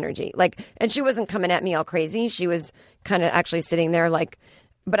this energy. And she wasn't coming at me all crazy. She was kind of actually sitting there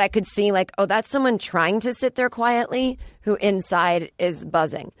but I could see oh, that's someone trying to sit there quietly who inside is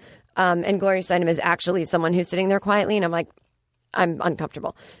buzzing. And Gloria Steinem is actually someone who's sitting there quietly. And I'm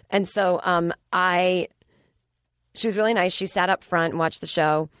uncomfortable. And so she was really nice. She sat up front and watched the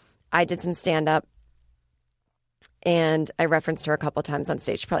show. I did some stand up. And I referenced her a couple of times on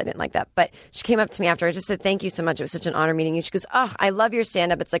stage. She probably didn't like that. But she came up to me after. I just said, thank you so much. It was such an honor meeting you. She goes, oh, I love your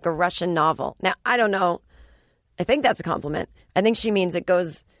stand-up. It's like a Russian novel. Now, I don't know. I think that's a compliment. I think she means it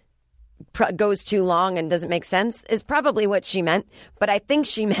goes too long and doesn't make sense is probably what she meant. But I think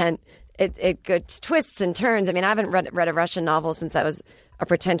she meant it goes twists and turns. I mean, I haven't read a Russian novel since I was a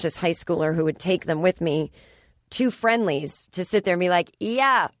pretentious high schooler who would take them with me to Friendlies to sit there and be like,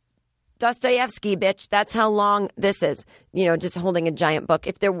 yeah, Dostoevsky, bitch, that's how long this is. You know, just holding a giant book.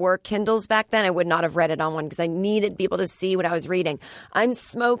 If there were Kindles back then, I would not have read it on one because I needed people to see what I was reading. I'm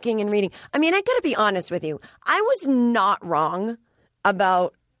smoking and reading. I mean, I got to be honest with you. I was not wrong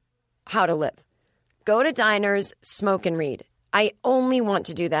about how to live. Go to diners, smoke and read. I only want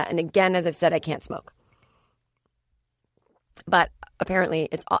to do that. And again, as I've said, I can't smoke. But apparently,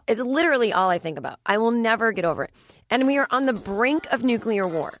 it's literally all I think about. I will never get over it. And we are on the brink of nuclear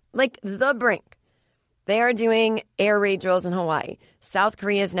war, like the brink. They are doing air raid drills in Hawaii. South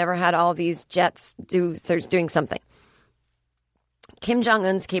Korea's never had all these jets they're doing something. Kim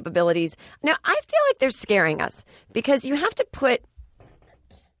Jong-un's capabilities. Now, I feel like they're scaring us because you have to put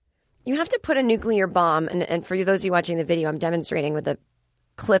a nuclear bomb, and for those of you watching the video, I'm demonstrating with a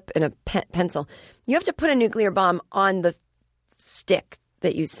clip and a pencil. You have to put a nuclear bomb on the stick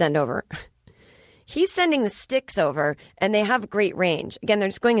that you send over. He's sending the sticks over, and they have great range. Again, they're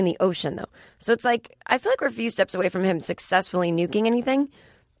just going in the ocean, though. So it's like, I feel like we're a few steps away from him successfully nuking anything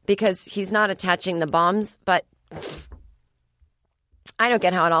because he's not attaching the bombs, but I don't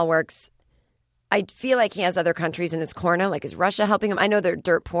get how it all works. I feel like he has other countries in his corner, like is Russia helping him? I know they're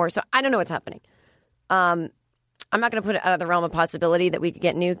dirt poor, so I don't know what's happening. I'm not going to put it out of the realm of possibility that we could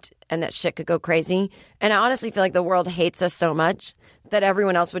get nuked and that shit could go crazy. And I honestly feel like the world hates us so much that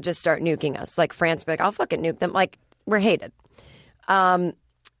everyone else would just start nuking us. Like France would be like, I'll fucking nuke them. Like, we're hated. And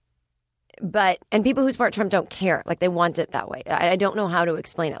people who support Trump don't care. Like, they want it that way. I don't know how to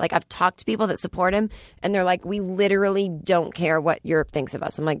explain it. Like, I've talked to people that support him, and they're like, we literally don't care what Europe thinks of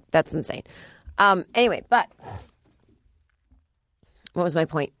us. I'm like, that's insane. Anyway, but what was my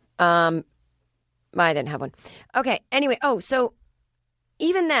point? I didn't have one. Okay. Anyway. So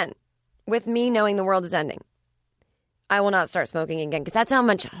even then, with me knowing the world is ending, I will not start smoking again because that's how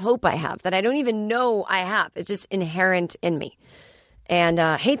much hope I have that I don't even know I have. It's just inherent in me. And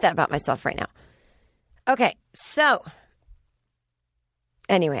I hate that about myself right now. Okay. So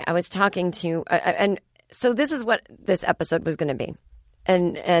anyway, I was talking to, and so this is what this episode was going to be.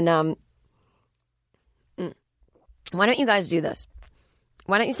 And why don't you guys do this?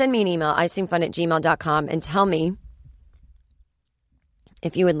 Why don't you send me an email, iseemfun@gmail.com, and tell me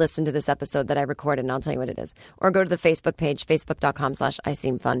if you would listen to this episode that I recorded, and I'll tell you what it is. Or go to the Facebook page,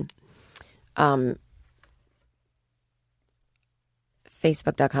 facebook.com/iseemfun.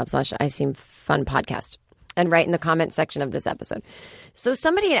 Facebook.com/iseemfun podcast. And write in the comment section of this episode. So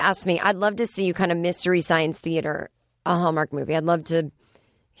somebody had asked me, I'd love to see you kind of Mystery Science Theater a Hallmark movie. I'd love to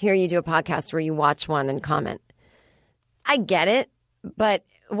hear you do a podcast where you watch one and comment. I get it, but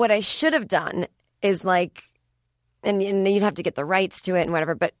what I should have done is like, and you'd have to get the rights to it and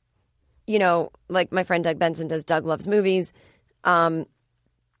whatever, but, you know, like my friend Doug Benson does Doug Loves Movies, The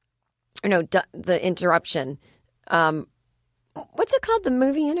Interruption. What's it called? The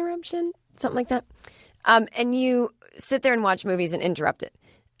Movie Interruption? Something like that. And you sit there and watch movies and interrupt it.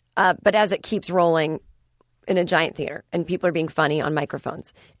 But as it keeps rolling in a giant theater and people are being funny on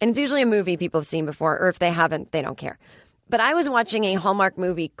microphones. And it's usually a movie people have seen before, or if they haven't, they don't care. But I was watching a Hallmark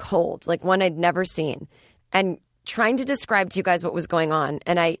movie cold, like one I'd never seen, and trying to describe to you guys what was going on.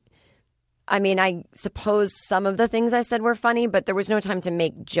 And I suppose some of the things I said were funny, but there was no time to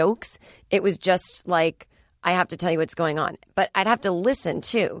make jokes. It was just like, I have to tell you what's going on. But I'd have to listen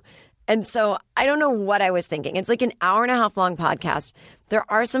too. And so I don't know what I was thinking. It's like an hour-and-a-half long podcast. There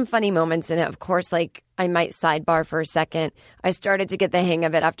are some funny moments in it. Of course, like I might sidebar for a second. I started to get the hang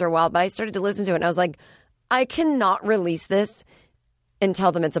of it after a while, but I started to listen to it and I was like, I cannot release this and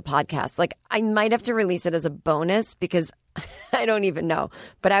tell them it's a podcast. Like I might have to release it as a bonus because I don't even know.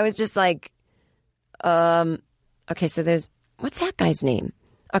 But I was just like, okay, so what's that guy's name?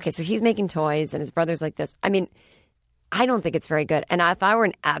 Okay, so he's making toys and his brother's like this. I mean, I don't think it's very good. And if I were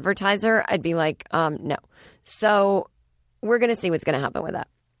an advertiser, I'd be like, no. So we're going to see what's going to happen with that.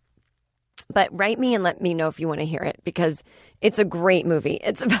 But write me and let me know if you want to hear it because it's a great movie.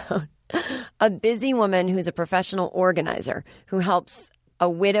 It's about a busy woman who's a professional organizer who helps a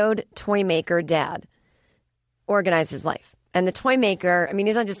widowed toy maker dad organize his life. And the toy maker, I mean,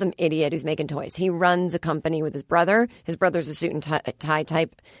 he's not just some idiot who's making toys. He runs a company with his brother. His brother's a suit and tie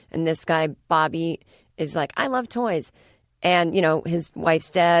type. And this guy, Bobby, is like, I love toys. And, you know, his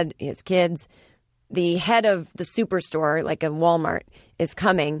wife's dead, his kids. The head of the superstore, like a Walmart, is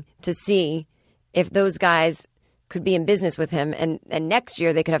coming to see if those guys could be in business with him. And next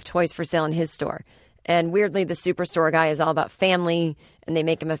year they could have toys for sale in his store. And weirdly, the superstore guy is all about family, and they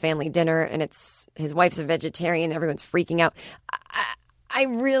make him a family dinner, and his wife's a vegetarian. Everyone's freaking out. I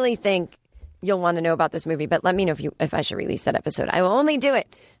really think you'll want to know about this movie, but let me know if I should release that episode. I will only do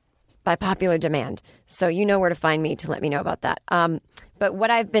it by popular demand. So you know where to find me to let me know about that. But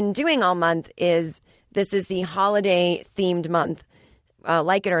what I've been doing all month is, this is the holiday themed month,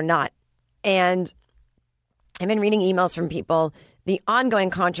 like it or not. And I've been reading emails from people, the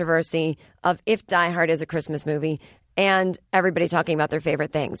ongoing controversy of if Die Hard is a Christmas movie, and everybody talking about their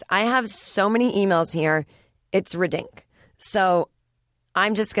favorite things. I have so many emails here. It's ridink. So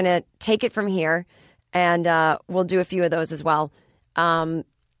I'm just going to take it from here, and we'll do a few of those as well.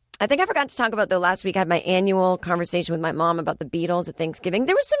 I think I forgot to talk about, though, last week I had my annual conversation with my mom about the Beatles at Thanksgiving.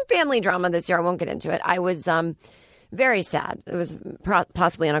 There was some family drama this year. I won't get into it. I was very sad. It was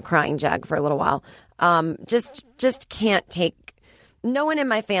possibly on a crying jag for a little while. Just can't take... No one in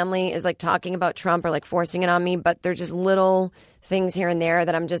my family is like talking about Trump or like forcing it on me, but they're just little things here and there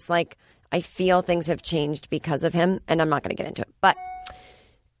that I'm just like, I feel things have changed because of him, and I'm not going to get into it. But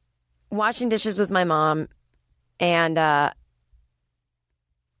washing dishes with my mom, and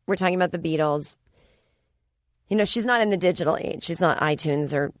we're talking about the Beatles. You know, she's not in the digital age. She's not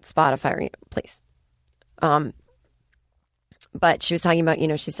iTunes or Spotify, please. But she was talking about, you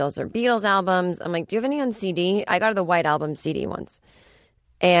know, she sells her Beatles albums. I'm like, do you have any on CD? I got her the White Album CD once.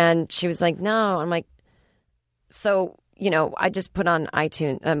 And she was like, no. I'm like, so, you know, I just put on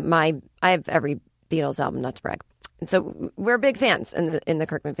iTunes. I have every Beatles album, not to brag. And so we're big fans in the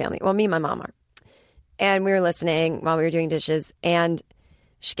Kirkman family. Well, me and my mom are. And we were listening while we were doing dishes. And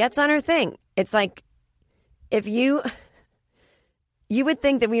she gets on her thing. It's like, if you would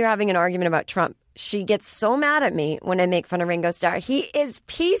think that we were having an argument about Trump. She gets so mad at me when I make fun of Ringo Starr. He is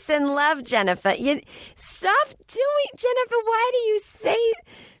peace and love, Jennifer. Stop doing, Jennifer. Why do you say?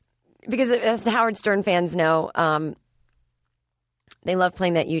 Because as Howard Stern fans know, they love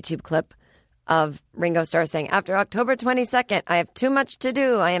playing that YouTube clip of Ringo Starr saying, after October 22nd, I have too much to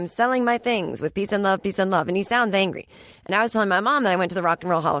do. I am selling my things with peace and love, peace and love. And he sounds angry. And I was telling my mom that I went to the Rock and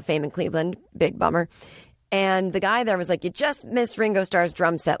Roll Hall of Fame in Cleveland. Big bummer. And the guy there was like, you just missed Ringo Starr's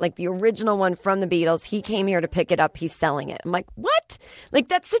drum set, like the original one from the Beatles. He came here to pick it up. He's selling it. I'm like, what? Like,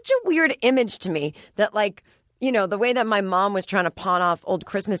 that's such a weird image to me that, like, you know, the way that my mom was trying to pawn off old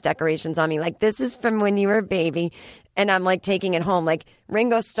Christmas decorations on me, like, this is from when you were a baby. And I'm like taking it home. Like,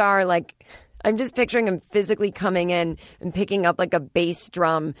 Ringo Starr, like, I'm just picturing him physically coming in and picking up like a bass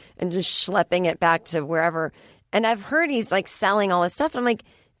drum and just schlepping it back to wherever. And I've heard he's like selling all this stuff. And I'm like,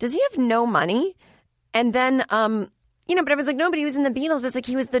 does he have no money? And then, you know, but I was like, no, but he was in the Beatles. But it's like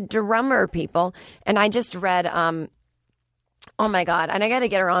he was the drummer, people. And I just read, oh, my God. And I got to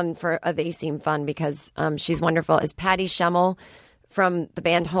get her on for They Seem Fun because she's wonderful. Is Patty Schemmel from the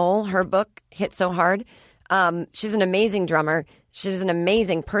band Hole. Her book, Hit So Hard. She's an amazing drummer. She's an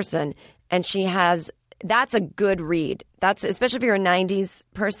amazing person. And she has, that's a good read. That's, especially if you're a 90s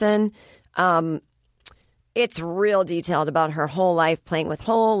person, it's real detailed about her whole life, playing with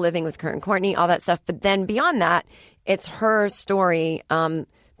Hole, living with Kurt and Courtney, all that stuff. But then beyond that, it's her story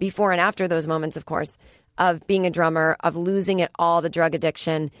before and after those moments, of course, of being a drummer, of losing it all, the drug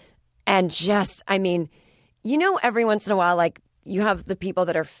addiction. And just, I mean, you know, every once in a while, like, you have the people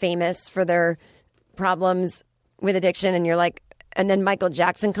that are famous for their problems with addiction, and you're like, and then Michael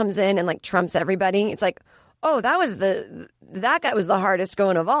Jackson comes in and like trumps everybody. It's like, oh, that guy was the hardest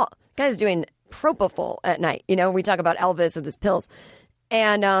going of all. The guy's doing propofol at night. You know, we talk about Elvis with his pills.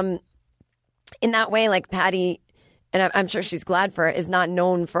 And in that way, like Patty, and I'm sure she's glad for it, is not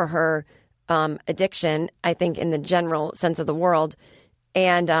known for her addiction, I think, in the general sense of the world.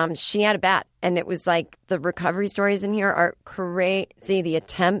 And she had a bat. And it was like the recovery stories in here are crazy. The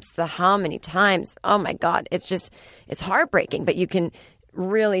attempts, the how many times. Oh, my God. It's just, it's heartbreaking. But you can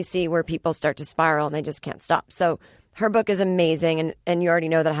really see where people start to spiral and they just can't stop. So her book is amazing, and you already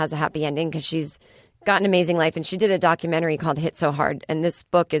know that it has a happy ending because she's got an amazing life. And she did a documentary called Hit So Hard, and this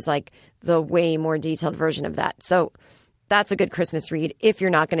book is like the way more detailed version of that. So that's a good Christmas read. If you're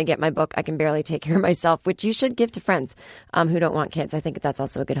not going to get my book, I Can Barely Take Care of Myself, which you should give to friends who don't want kids. I think that's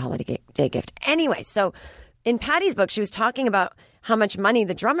also a good holiday day gift. Anyway, so in Patty's book, she was talking about how much money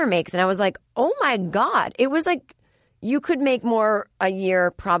the drummer makes, and I was like, oh my God. It was like you could make more a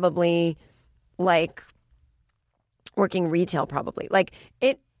year probably, like working retail probably. Like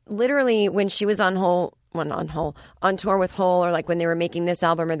it literally, when she was on tour with Hole, or like when they were making this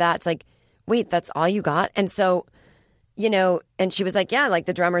album or that, it's like, wait, that's all you got? And so, you know, and she was like, yeah, like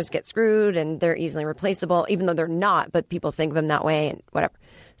the drummers get screwed and they're easily replaceable, even though they're not, but people think of them that way and whatever.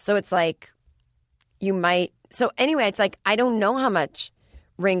 So it's like, you might, so anyway, it's like, I don't know how much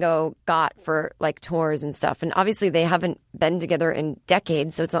Ringo got for like tours and stuff. And obviously they haven't been together in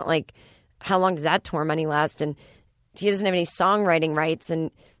decades. So it's not like, how long does that tour money last? And he doesn't have any songwriting rights,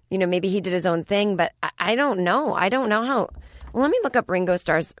 and maybe he did his own thing, but I don't know. I don't know how. Well, let me look up Ringo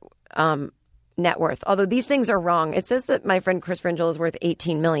Starr's net worth. Although these things are wrong. It says that my friend Chris Fringel is worth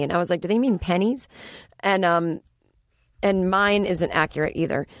 $18 million. I was like, do they mean pennies? And mine isn't accurate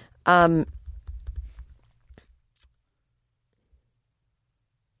either.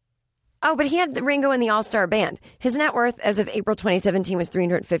 Oh, but he had Ringo in the All-Star Band. His net worth as of April 2017 was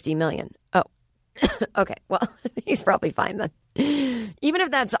 $350 million. Oh, okay. Well, he's probably fine then. Even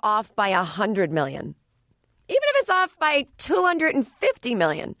if that's off by $100 million. Even if it's off by $250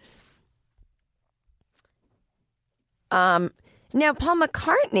 million. Now, Paul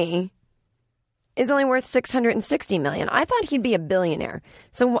McCartney is only worth $660 million. I thought he'd be a billionaire.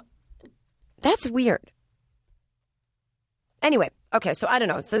 So that's weird. Anyway, okay, so I don't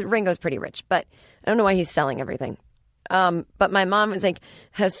know. So Ringo's pretty rich, but I don't know why he's selling everything. But my mom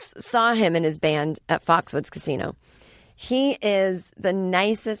saw him in his band at Foxwoods Casino. He is the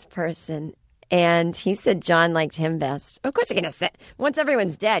nicest person, and he said John liked him best. Of course you're going to say, once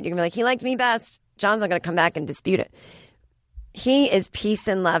everyone's dead, you're going to be like, he liked me best. John's not going to come back and dispute it. He is peace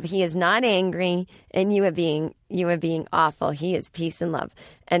and love. He is not angry, and you are being awful. He is peace and love.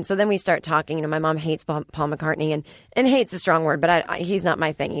 And so then we start talking. My mom hates Paul McCartney, and hate's a strong word, but he's not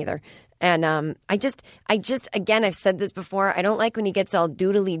my thing either. And I just, again, I've said this before. I don't like when he gets all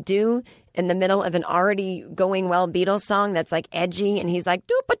doodly-doo in the middle of an already going well Beatles song that's like edgy, and he's like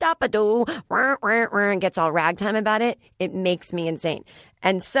doo-pa-da-pa-doo, and gets all ragtime about it. It makes me insane.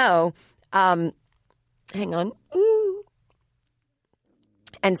 And so, hang on.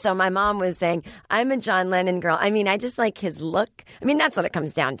 And so my mom was saying, I'm a John Lennon girl. I mean, I just like his look. I mean, that's what it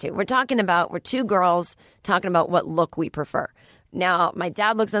comes down to. We're two girls talking about what look we prefer. Now, my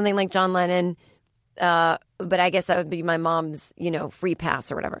dad looks something like John Lennon, but I guess that would be my mom's, free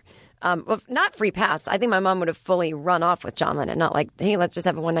pass or whatever. Well, not free pass. I think my mom would have fully run off with John Lennon, not like, hey, let's just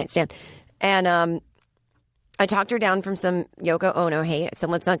have a one-night stand. And I talked her down from some Yoko Ono hate. So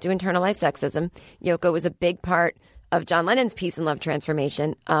let's not do internalized sexism. Yoko was a big part of John Lennon's peace and love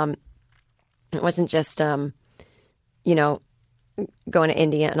transformation. It wasn't just, going to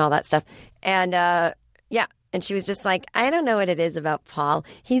India and all that stuff. And, yeah. And she was just like, I don't know what it is about Paul.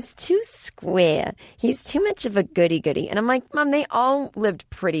 He's too square. He's too much of a goody-goody. And I'm like, Mom, they all lived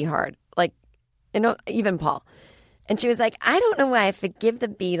pretty hard. Like, even Paul. And she was like, I don't know why I forgive the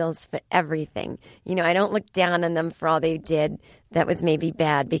Beatles for everything. I don't look down on them for all they did that was maybe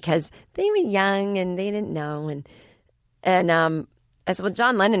bad because they were young and they didn't know. And I said, well,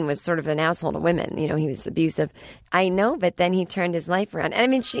 John Lennon was sort of an asshole to women. He was abusive. I know, but then he turned his life around. And I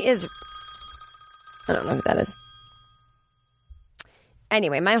mean, she is... I don't know who that is.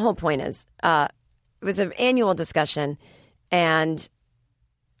 Anyway, my whole point is, it was an annual discussion, and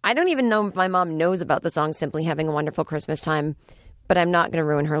I don't even know if my mom knows about the song Simply Having a Wonderful Christmas Time, but I'm not going to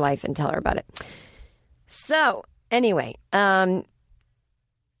ruin her life and tell her about it. So, anyway, let's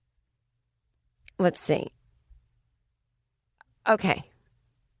see. Okay.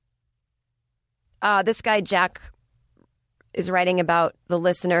 This guy, Jack, is writing about the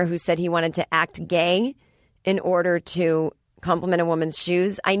listener who said he wanted to act gay in order to compliment a woman's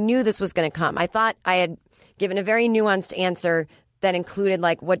shoes. I knew this was going to come. I thought I had given a very nuanced answer that included,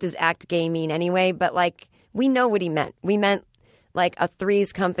 like, what does act gay mean anyway? But, like, we know what he meant. We meant, like, a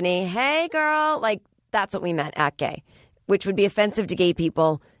Three's Company, hey, girl, like, that's what we meant, act gay, which would be offensive to gay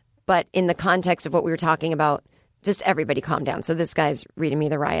people. But in the context of what we were talking about, just everybody calm down. So this guy's reading me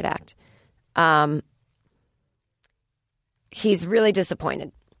the riot act. He's really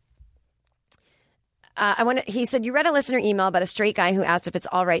disappointed. He said, you read a listener email about a straight guy who asked if it's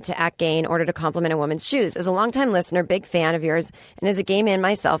all right to act gay in order to compliment a woman's shoes. As a longtime listener, big fan of yours, and as a gay man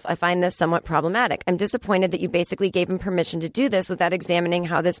myself, I find this somewhat problematic. I'm disappointed that you basically gave him permission to do this without examining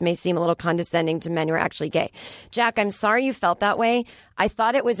how this may seem a little condescending to men who are actually gay. Jack, I'm sorry you felt that way. I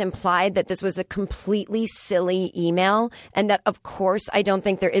thought it was implied that this was a completely silly email, and that, of course, I don't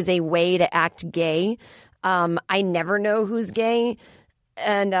think there is a way to act gay. I never know who's gay.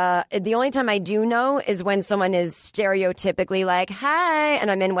 And the only time I do know is when someone is stereotypically like, hey, and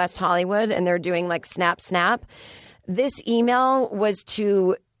I'm in West Hollywood and they're doing like snap, snap. This email was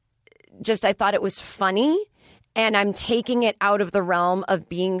to just, I thought it was funny, and I'm taking it out of the realm of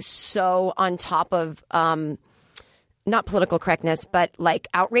being so on top of not political correctness, but like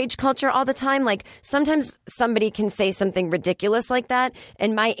outrage culture all the time. Like sometimes somebody can say something ridiculous like that.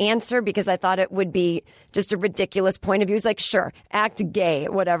 And my answer, because I thought it would be just a ridiculous point of view, is like, sure, act gay,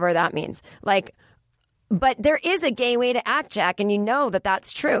 whatever that means. Like, but there is a gay way to act, Jack, and you know that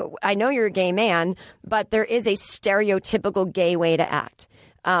that's true. I know you're a gay man, but there is a stereotypical gay way to act.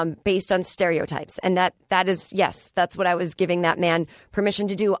 based on stereotypes. And that is, yes, that's what I was giving that man permission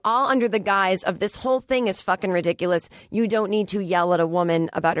to do, all under the guise of this whole thing is fucking ridiculous. You don't need to yell at a woman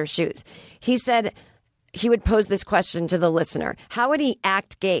about her shoes. He said he would pose this question to the listener. How would he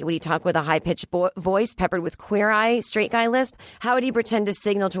act gay? Would he talk with a high-pitched voice peppered with queer eye, straight guy lisp? How would he pretend to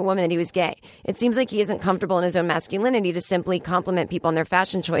signal to a woman that he was gay? It seems like he isn't comfortable in his own masculinity to simply compliment people on their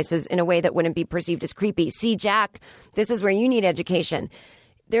fashion choices in a way that wouldn't be perceived as creepy. See, Jack, this is where you need education.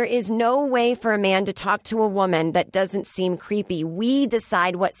 There is no way for a man to talk to a woman that doesn't seem creepy. We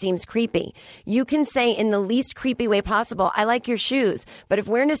decide what seems creepy. You can say in the least creepy way possible, I like your shoes. But if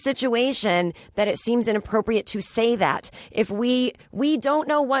we're in a situation that it seems inappropriate to say that, if we don't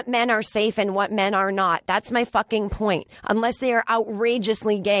know what men are safe and what men are not. That's my fucking point. Unless they are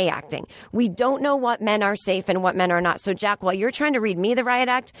outrageously gay acting. We don't know what men are safe and what men are not. So Jack, while you're trying to read me the riot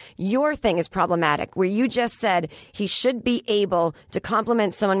act, your thing is problematic, where you just said he should be able to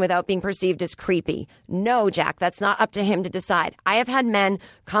compliment someone without being perceived as creepy. No, Jack, that's not up to him to decide. I have had men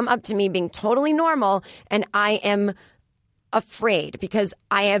come up to me being totally normal, and I am afraid because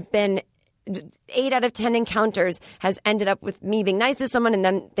I have been 8 out of 10 encounters has ended up with me being nice to someone and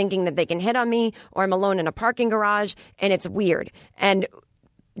them thinking that they can hit on me, or I'm alone in a parking garage, and it's weird. And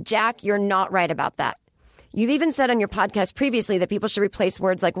Jack, you're not right about that. You've even said on your podcast previously that people should replace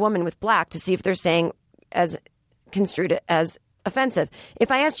words like woman with black to see if they're saying as construed as offensive. If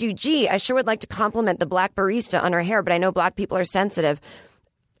I asked you, gee, I sure would like to compliment the black barista on her hair, but I know black people are sensitive.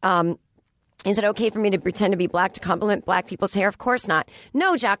 Is it okay for me to pretend to be black to compliment black people's hair? Of course not.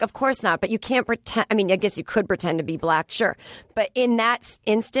 No, Jack, of course not. But you can't pretend. I mean, I guess you could pretend to be black, sure. But in that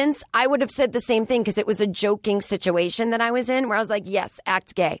instance, I would have said the same thing because it was a joking situation that I was in where I was like, yes,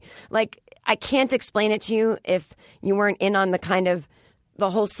 act gay. Like, I can't explain it to you if you weren't in on the kind of the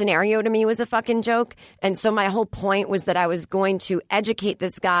whole scenario to me was a fucking joke. And so my whole point was that I was going to educate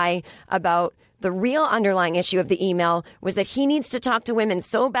this guy about the real underlying issue of the email was that he needs to talk to women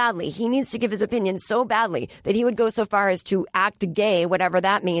so badly, he needs to give his opinion so badly that he would go so far as to act gay, whatever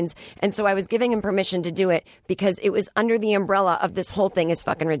that means. And so I was giving him permission to do it because it was under the umbrella of this whole thing is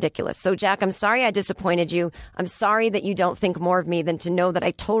fucking ridiculous. So Jack, I'm sorry I disappointed you. I'm sorry that you don't think more of me than to know that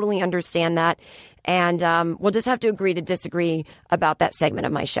I totally understand that. And we'll just have to agree to disagree about that segment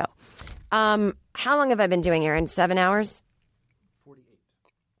of my show. How long have I been doing, Aaron? 7 hours?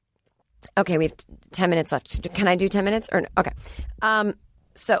 Okay, we have 10 minutes left. Can I do 10 minutes? Or okay.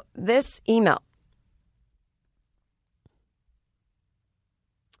 So this email.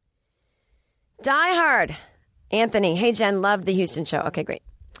 Die Hard. Anthony. Hey, Jen. Loved the Houston show. Okay, great.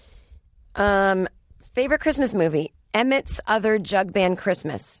 Favorite Christmas movie? Emmett's Other Jug Band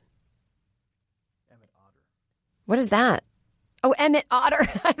Christmas. Emmett Otter. What is that? Oh, Emmett Otter.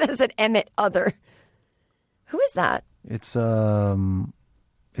 I thought it said Emmett Other. Who is that?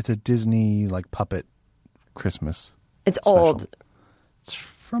 It's a Disney like puppet Christmas. It's special. old. It's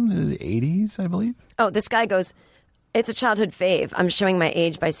from the 80s, I believe. Oh, this guy goes, it's a childhood fave. I'm showing my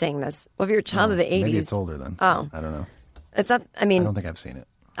age by saying this. Well, if you're a child of the 80s. Maybe it's older then. Oh. I don't know. It's not, I mean. I don't think I've seen it.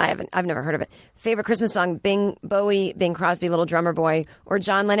 I haven't. I've never heard of it. Favorite Christmas song, Bing Bowie, Bing Crosby, Little Drummer Boy, or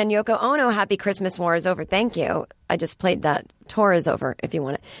John Lennon, Yoko Ono, Happy Christmas, War is Over. Thank you. I just played that. Tour is over if you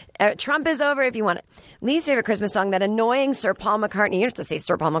want it. Trump is over if you want it. Least favorite Christmas song, that annoying Sir Paul McCartney, you have to say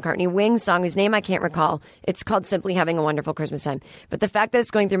Sir Paul McCartney, Wings song, whose name I can't recall. It's called Simply Having a Wonderful Christmas Time. But the fact that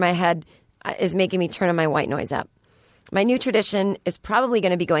it's going through my head is making me turn on my white noise app. My new tradition is probably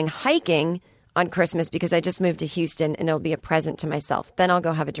going to be going hiking on Christmas because I just moved to Houston and it'll be a present to myself. Then I'll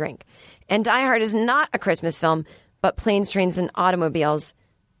go have a drink. And Die Hard is not a Christmas film, but Planes, Trains, and Automobiles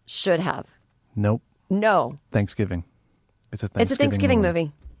should have. Nope. No. Thanksgiving. It's a Thanksgiving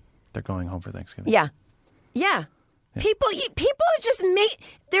movie. They're going home for Thanksgiving. Yeah. People just make,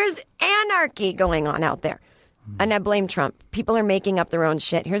 there's anarchy going on out there. And I blame Trump. People are making up their own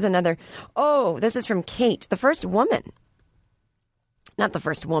shit. Here's another. Oh, this is from Kate, the first woman. Not the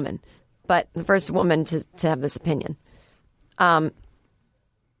first woman, but the first woman to have this opinion.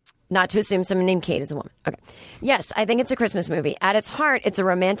 Not to assume someone named Kate is a woman. Okay. Yes, I think it's a Christmas movie. At its heart, it's a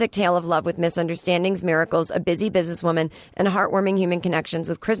romantic tale of love with misunderstandings, miracles, a busy businesswoman, and heartwarming human connections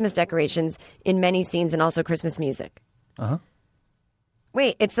with Christmas decorations in many scenes and also Christmas music. Uh-huh.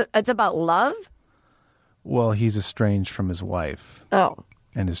 Wait, it's about love? Well, he's estranged from his wife. Oh.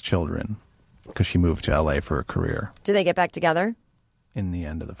 And his children because she moved to L.A. for a career. Do they get back together? In the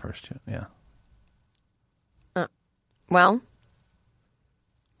end of the first, yeah. Well,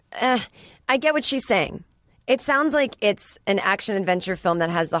 I get what she's saying. It sounds like it's an action-adventure film that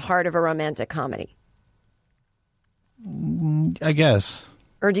has the heart of a romantic comedy. I guess.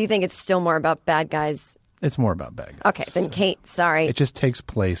 Or do you think it's still more about bad guys It's more about bad guys. Okay, then Kate, sorry. It just takes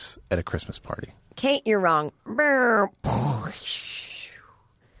place at a Christmas party. Kate, you're wrong.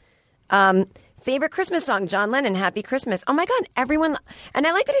 Favorite Christmas song, John Lennon, Happy Christmas. Oh my God, everyone. And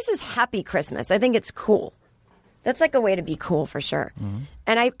I like that he says Happy Christmas. I think it's cool. That's like a way to be cool for sure. Mm-hmm.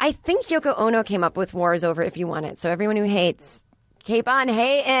 And I think Yoko Ono came up with War is Over if you want it. So everyone who hates, keep on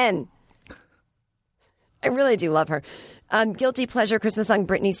hating. I really do love her. Guilty Pleasure Christmas song,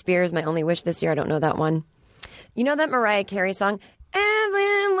 Britney Spears, My Only Wish this year. I don't know that one. You know that Mariah Carey song?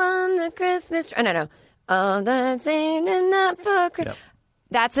 Everyone the Christmas tree. No. All the singing not for Christmas. Yep.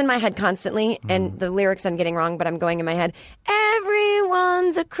 That's in my head constantly, and the lyrics I'm getting wrong, but I'm going in my head.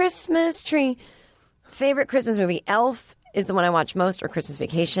 Everyone's a Christmas tree. Favorite Christmas movie, Elf is the one I watch most, or Christmas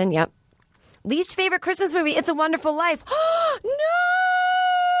Vacation, yep. Least favorite Christmas movie, It's a Wonderful Life. No!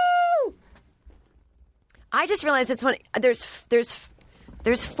 I just realized it's one.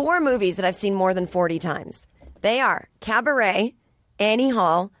 There's 4 movies that I've seen more than 40 times. They are Cabaret, Annie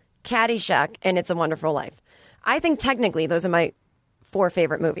Hall, Caddyshack, and It's a Wonderful Life. I think technically those are my 4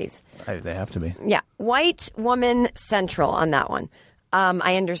 favorite movies. They have to be. Yeah. White Woman Central on that one.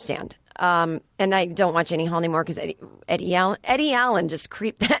 I understand. And I don't watch Annie Hall anymore because Eddie Allen just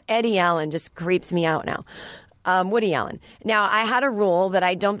creeps me out now. Woody Allen. Now, I had a rule that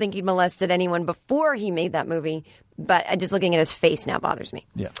I don't think he molested anyone before he made that movie, but just looking at his face now bothers me.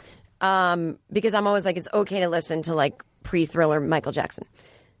 Yeah. Because I'm always like, it's okay to listen to like pre-Thriller Michael Jackson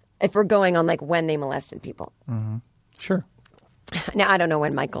if we're going on like when they molested people. Mm-hmm. Sure. Now, I don't know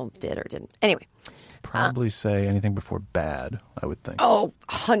when Michael did or didn't. Anyway. Probably say anything before Bad, I would think. Oh,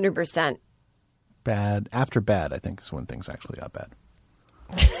 100%. Bad. After Bad, I think, is when things actually got bad.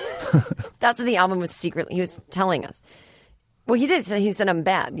 That's what the album was secretly. He was telling us. Well, he did. He said, I'm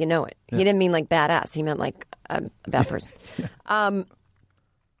bad. You know it. Yeah. He didn't mean like badass. He meant like a bad person. Yeah.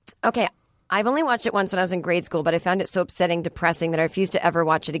 Okay. I've only watched it once when I was in grade school, but I found it so upsetting, depressing that I refuse to ever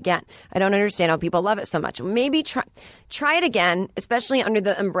watch it again. I don't understand how people love it so much. Maybe try it again, especially under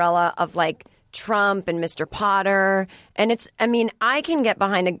the umbrella of like Trump and Mr. Potter. And I can get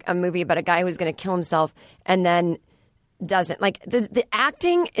behind a movie about a guy who's going to kill himself and then doesn't. Like the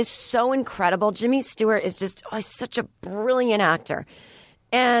acting is so incredible. Jimmy Stewart is just he's such a brilliant actor.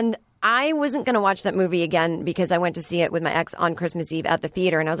 And I wasn't going to watch that movie again because I went to see it with my ex on Christmas Eve at the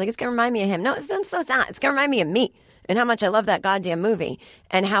theater. And I was like, it's going to remind me of him. No, it's not. It's going to remind me of me and how much I love that goddamn movie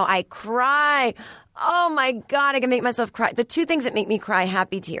and how I cry. Oh, my God, I can make myself cry. The 2 things that make me cry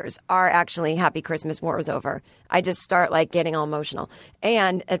happy tears are actually Happy Christmas, War is Over. I just start like getting all emotional.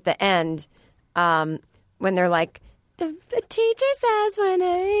 And at the end, when they're like, the teacher says when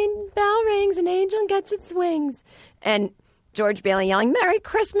a bell rings, an angel gets its wings. And George Bailey yelling, Merry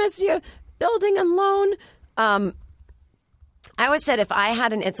Christmas, you building alone. I always said if I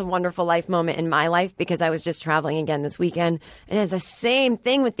had an It's a Wonderful Life moment in my life, because I was just traveling again this weekend, and it's the same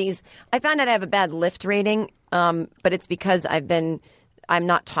thing with these. I found out I have a bad Lyft rating, but it's because I'm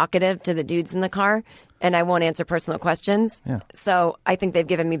not talkative to the dudes in the car, and I won't answer personal questions. Yeah. So I think they've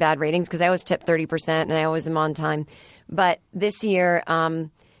given me bad ratings because I always tip 30% and I always am on time. But this year,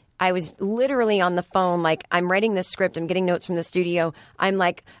 I was literally on the phone, like I'm writing this script, I'm getting notes from the studio. I'm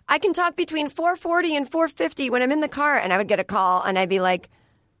like, I can talk between 4:40 and 4:50 when I'm in the car. And I would get a call and I'd be like,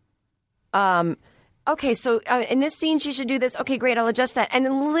 okay, so in this scene, she should do this. Okay, great, I'll adjust that. And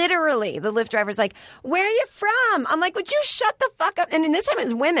then literally the Lyft driver's like, where are you from? I'm like, would you shut the fuck up? And this time it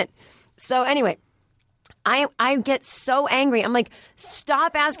was women. So anyway, I get so angry. I'm like,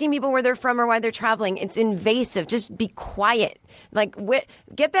 stop asking people where they're from or why they're traveling. It's invasive. Just be quiet. Like,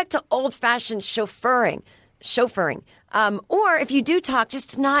 get back to old-fashioned chauffeuring. Or if you do talk,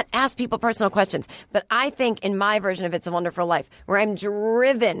 just not ask people personal questions. But I think in my version of It's a Wonderful Life, where I'm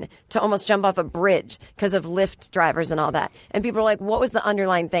driven to almost jump off a bridge because of Lyft drivers and all that. And people are like, what was the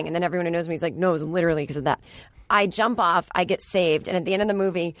underlying thing? And then everyone who knows me is like, no, it was literally because of that. I jump off, I get saved, and at the end of the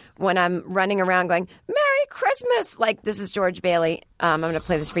movie, when I'm running around going, Merry Christmas! Like, this is George Bailey. I'm going to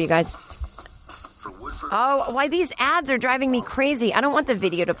play this for you guys. Oh, why these ads are driving me crazy. I don't want the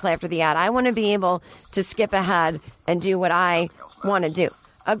video to play after the ad. I want to be able to skip ahead and do what I want to do.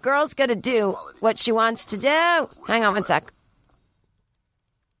 A girl's got to do what she wants to do. Hang on one sec.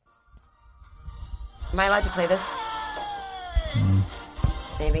 Am I allowed to play this?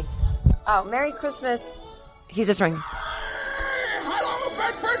 Maybe. Oh, Merry Christmas. He's just ringing. Hello,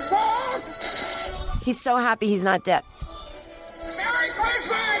 Bedford Falls. He's so happy he's not dead. Merry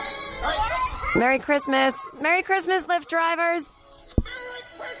Christmas. Merry Christmas. Merry Christmas, Lyft drivers. Merry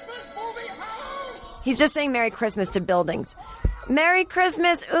Christmas, movie house. He's just saying Merry Christmas to buildings. Merry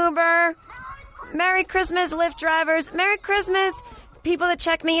Christmas, Uber. Merry Christmas, Lyft drivers. Merry Christmas, People that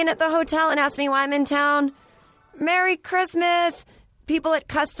check me in at the hotel and ask me why I'm in town. Merry Christmas. People at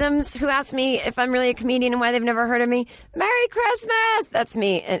customs who ask me if I'm really a comedian and why they've never heard of me. Merry Christmas. That's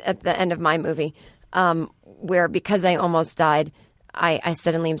me at the end of my movie, where because I almost died, I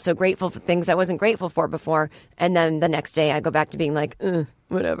suddenly am so grateful for things I wasn't grateful for before. And then the next day I go back to being like,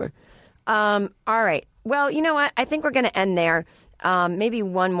 whatever. All right. Well, you know what? I think we're going to end there. Maybe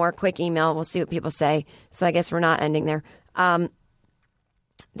one more quick email. We'll see what people say. So I guess we're not ending there.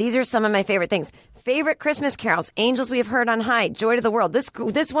 These are some of my favorite things. Favorite Christmas carols. Angels We Have Heard on High. Joy to the World.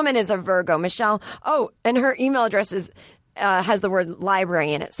 This woman is a Virgo. Michelle. Oh, and her email address is... has the word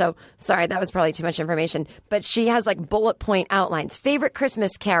library in it. So, sorry, that was probably too much information. But she has like bullet point outlines. Favorite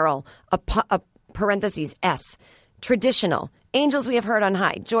Christmas carol, a parentheses, S. Traditional, Angels We Have Heard on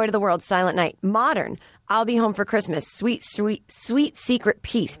High. Joy to the World, Silent Night. Modern, I'll Be Home for Christmas. Sweet, Sweet, Sweet Secret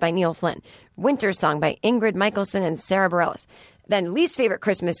Peace by Neil Flynn. Winter Song by Ingrid Michaelson and Sarah Bareilles. Then least favorite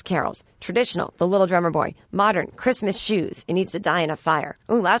Christmas carols. Traditional, The Little Drummer Boy. Modern, Christmas Shoes. It Needs to Die in a Fire.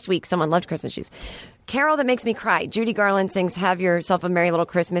 Ooh, last week someone loved Christmas Shoes. Carol That Makes Me Cry. Judy Garland sings Have Yourself a Merry Little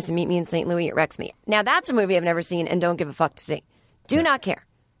Christmas and Meet Me in St. Louis at Rexme. Now that's a movie I've never seen and don't give a fuck to see. Do not care.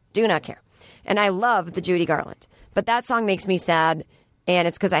 Do not care. And I love the Judy Garland. But that song makes me sad. And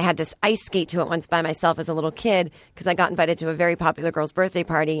it's because I had to ice skate to it once by myself as a little kid because I got invited to a very popular girl's birthday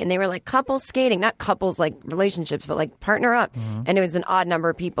party. And they were like couples skating. Not couples like relationships, but like partner up. Mm-hmm. And it was an odd number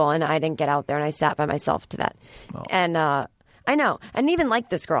of people. And I didn't get out there. And I sat by myself to that. Oh. And I know. I didn't even like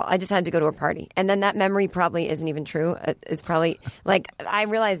this girl. I just had to go to a party. And then that memory probably isn't even true. It's probably like I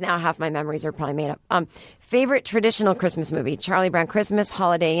realize now half my memories are probably made up. Favorite traditional Christmas movie. Charlie Brown Christmas,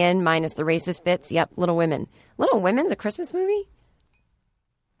 Holiday Inn, minus the racist bits. Yep, Little Women. Little Women's a Christmas movie?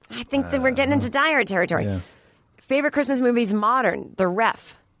 I think that we're getting into dire territory. Yeah. Favorite Christmas movies, modern. The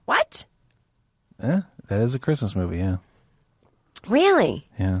Ref. What? That is a Christmas movie, yeah. Really?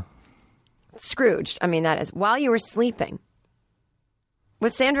 Yeah. Scrooged. I mean, that is. While You Were Sleeping.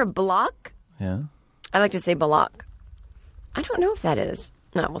 With Sandra Bullock? Yeah. I like to say Bullock. I don't know if that is.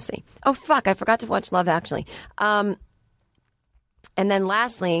 No, we'll see. Oh, fuck. I forgot to watch Love Actually. And then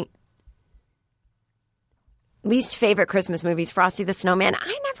lastly... Least favorite Christmas movies, Frosty the Snowman.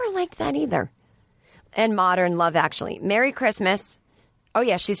 I never liked that either. And modern, Love Actually. Merry Christmas. Oh,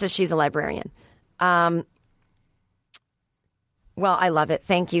 yeah, she says she's a librarian. Well, I love it.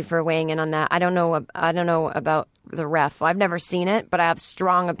 Thank you for weighing in on that. I don't know about The Ref. I've never seen it, but I have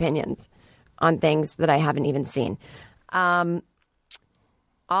strong opinions on things that I haven't even seen. All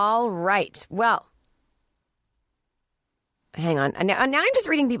right. Well, hang on. Now I'm just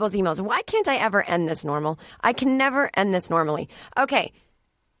reading people's emails. Why can't I ever end this normal? I can never end this normally. Okay.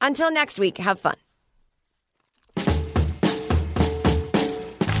 Until next week, have fun.